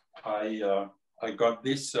 I got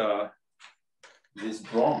this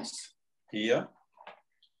bronze here,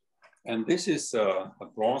 and this is a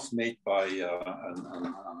bronze made by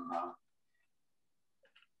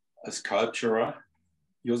a sculptor,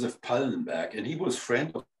 Josef Pallenberg, and he was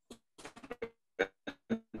friend of.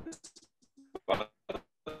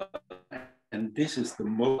 And this is the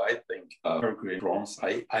most, I think, great bronze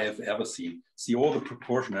I have ever seen. See all the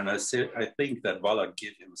proportion, and I think that Waller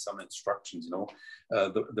gave him some instructions. You know,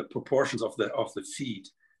 the proportions of the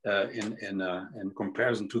feet in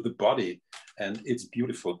comparison to the body, and it's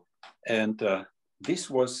beautiful. And this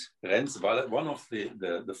was Ren's Waller, one of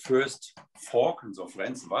the first falcons of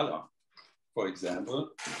Ren's Waller, for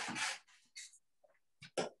example.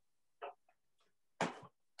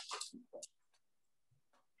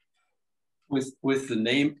 With the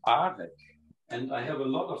name Arek, and I have a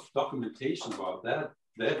lot of documentation about that.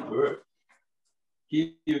 that bird.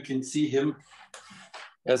 Here you can see him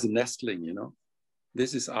as a nestling, you know.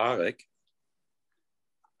 This is Arek.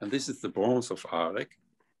 And this is the bronze of Arek.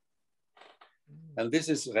 And this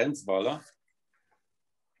is Renswaller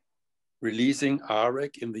releasing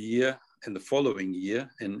Arek in the following year.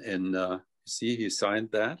 See, he signed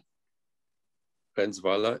that.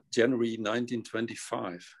 Renswaller, January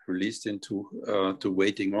 1925, released into to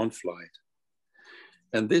Waiting on Flight.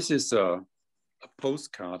 And this is a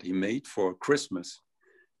postcard he made for Christmas,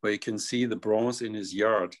 where you can see the bronze in his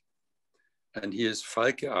yard. And here's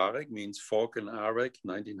Falke Arek, means Falcon Arek,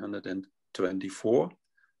 1924,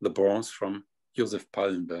 the bronze from Josef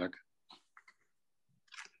Pallenberg.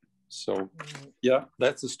 So, yeah,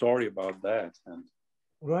 that's the story about that. And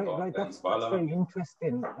right, that's very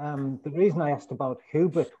interesting. The reason I asked about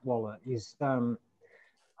Hubert Waller is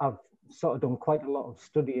I've sort of done quite a lot of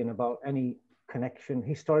studying about any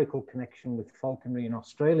historical connection with falconry in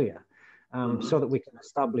Australia, so that we can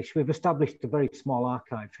we've established a very small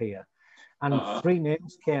archive here. And 3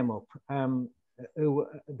 names came up.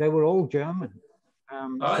 They were all German.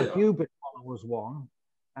 So Hubert Waller was one.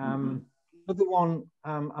 Another one,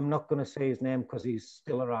 I'm not going to say his name because he's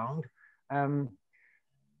still around. And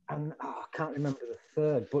I can't remember the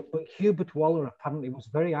third, but Hubert Waller apparently was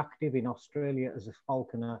very active in Australia as a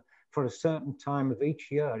falconer. For a certain time of each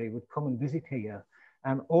year, he would come and visit here,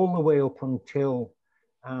 all the way up until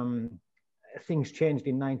things changed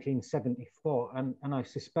in 1974. And I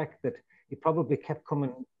suspect that he probably kept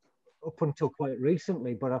coming up until quite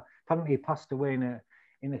recently, but apparently he passed away in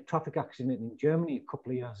a traffic accident in Germany a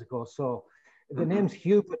couple of years ago. So the name's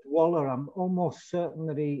Hubert Waller. I'm almost certain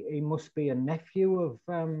that he must be a nephew of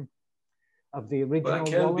the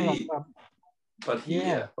original Waller. But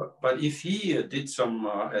if he did some,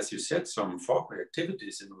 as you said, some falconry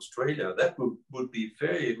activities in Australia, that would be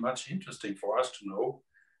very much interesting for us to know.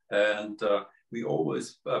 And we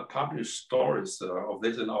always publish stories of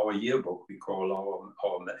this in our yearbook. We call our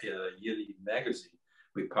yearly magazine.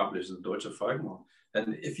 We publish the Deutsche Falconer.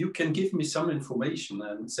 And if you can give me some information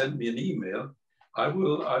and send me an email, I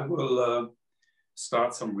will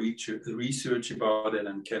start some research about it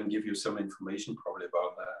and can give you some information probably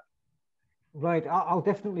about that. Right, I'll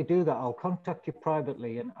definitely do that. I'll contact you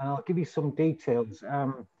privately and I'll give you some details.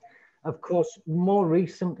 Of course, more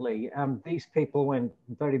recently, these people went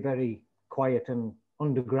very, very quiet and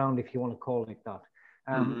underground, if you want to call it that.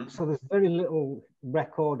 So there's very little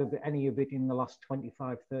record of any of it in the last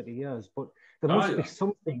 25, 30 years, but there must be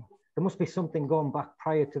something. There must be something going back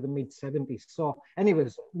prior to the mid-70s. So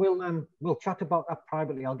anyways, we'll chat about that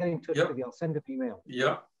privately. I'll get in touch with you. I'll send an email.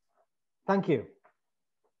 Yeah. Thank you.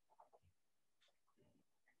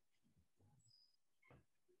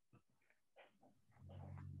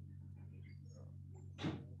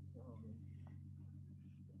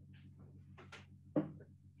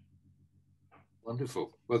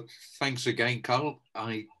 Wonderful. Well, thanks again, Carl.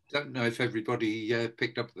 I don't know if everybody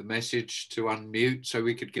picked up the message to unmute, so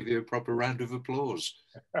we could give you a proper round of applause.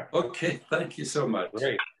 Okay, thank you so much.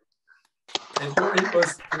 Great. It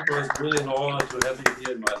was really an honor to have you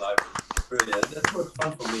here in my life. Really, that was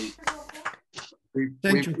fun for me.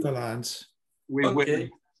 Thank you, Karl-Heinz.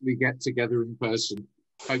 We get together in person.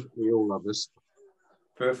 Hopefully, all of us.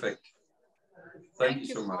 Perfect. Thank you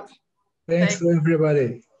so much. Thanks to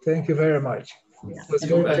everybody. Thank you very much. Let's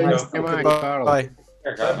go. Bye. Bye.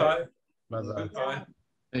 Bye.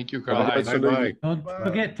 Thank you, Karl-Heinz. Bye. Don't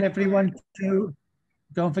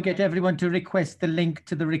forget everyone to request the link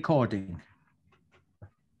to the recording.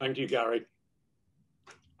 Thank you, Gary.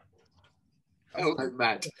 Oh,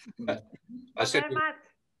 Matt. I said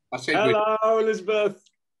hello, Elizabeth.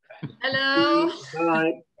 Hello.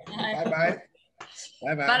 Bye. Bye-bye.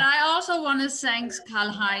 Bye-bye. But I also want to thank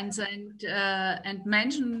Karl-Heinz and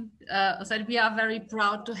mention that we are very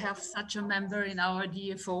proud to have such a member in our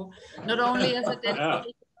DFO, not only as a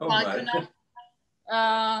dedicated falconer,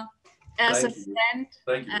 as a friend.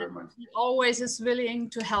 Thank you very much. He always is willing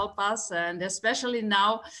to help us, and especially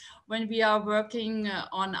now when we are working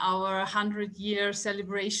on our 100-year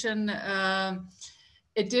celebration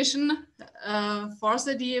edition for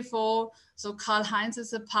the DFO. So Karl-Heinz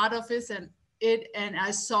is a part of this, and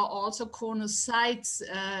I saw also Krono Sites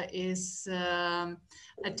is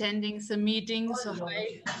attending the meeting. So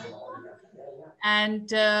and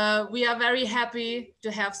we are very happy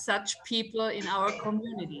to have such people in our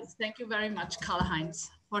communities. Thank you very much,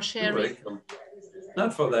 Karl-Heinz, for sharing. You're welcome.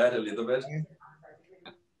 Not for that, Elizabeth.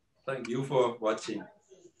 Thank you for watching.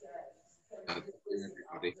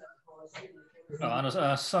 Everybody.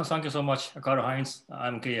 Thank you so much, Karl-Heinz.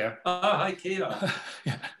 I'm Kia. Hi, Kia.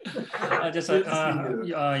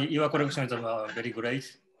 Your collection is very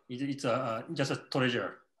great. It's just a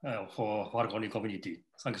treasure for Falconry community.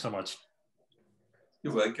 Thank you so much.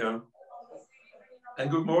 You're welcome. And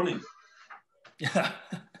good morning. Yeah.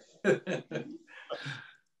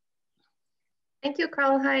 Thank you,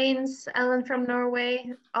 Karl-Heinz. Ellen from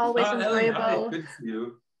Norway. Always enjoyable. Ellen, hi. Good to see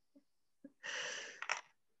you.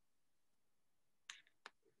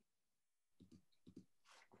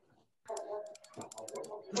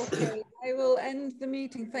 Okay, I will end the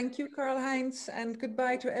meeting. Thank you, Karl-Heinz, and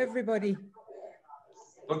goodbye to everybody.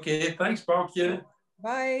 Okay, thanks, Paukje.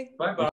 Bye. Bye-bye.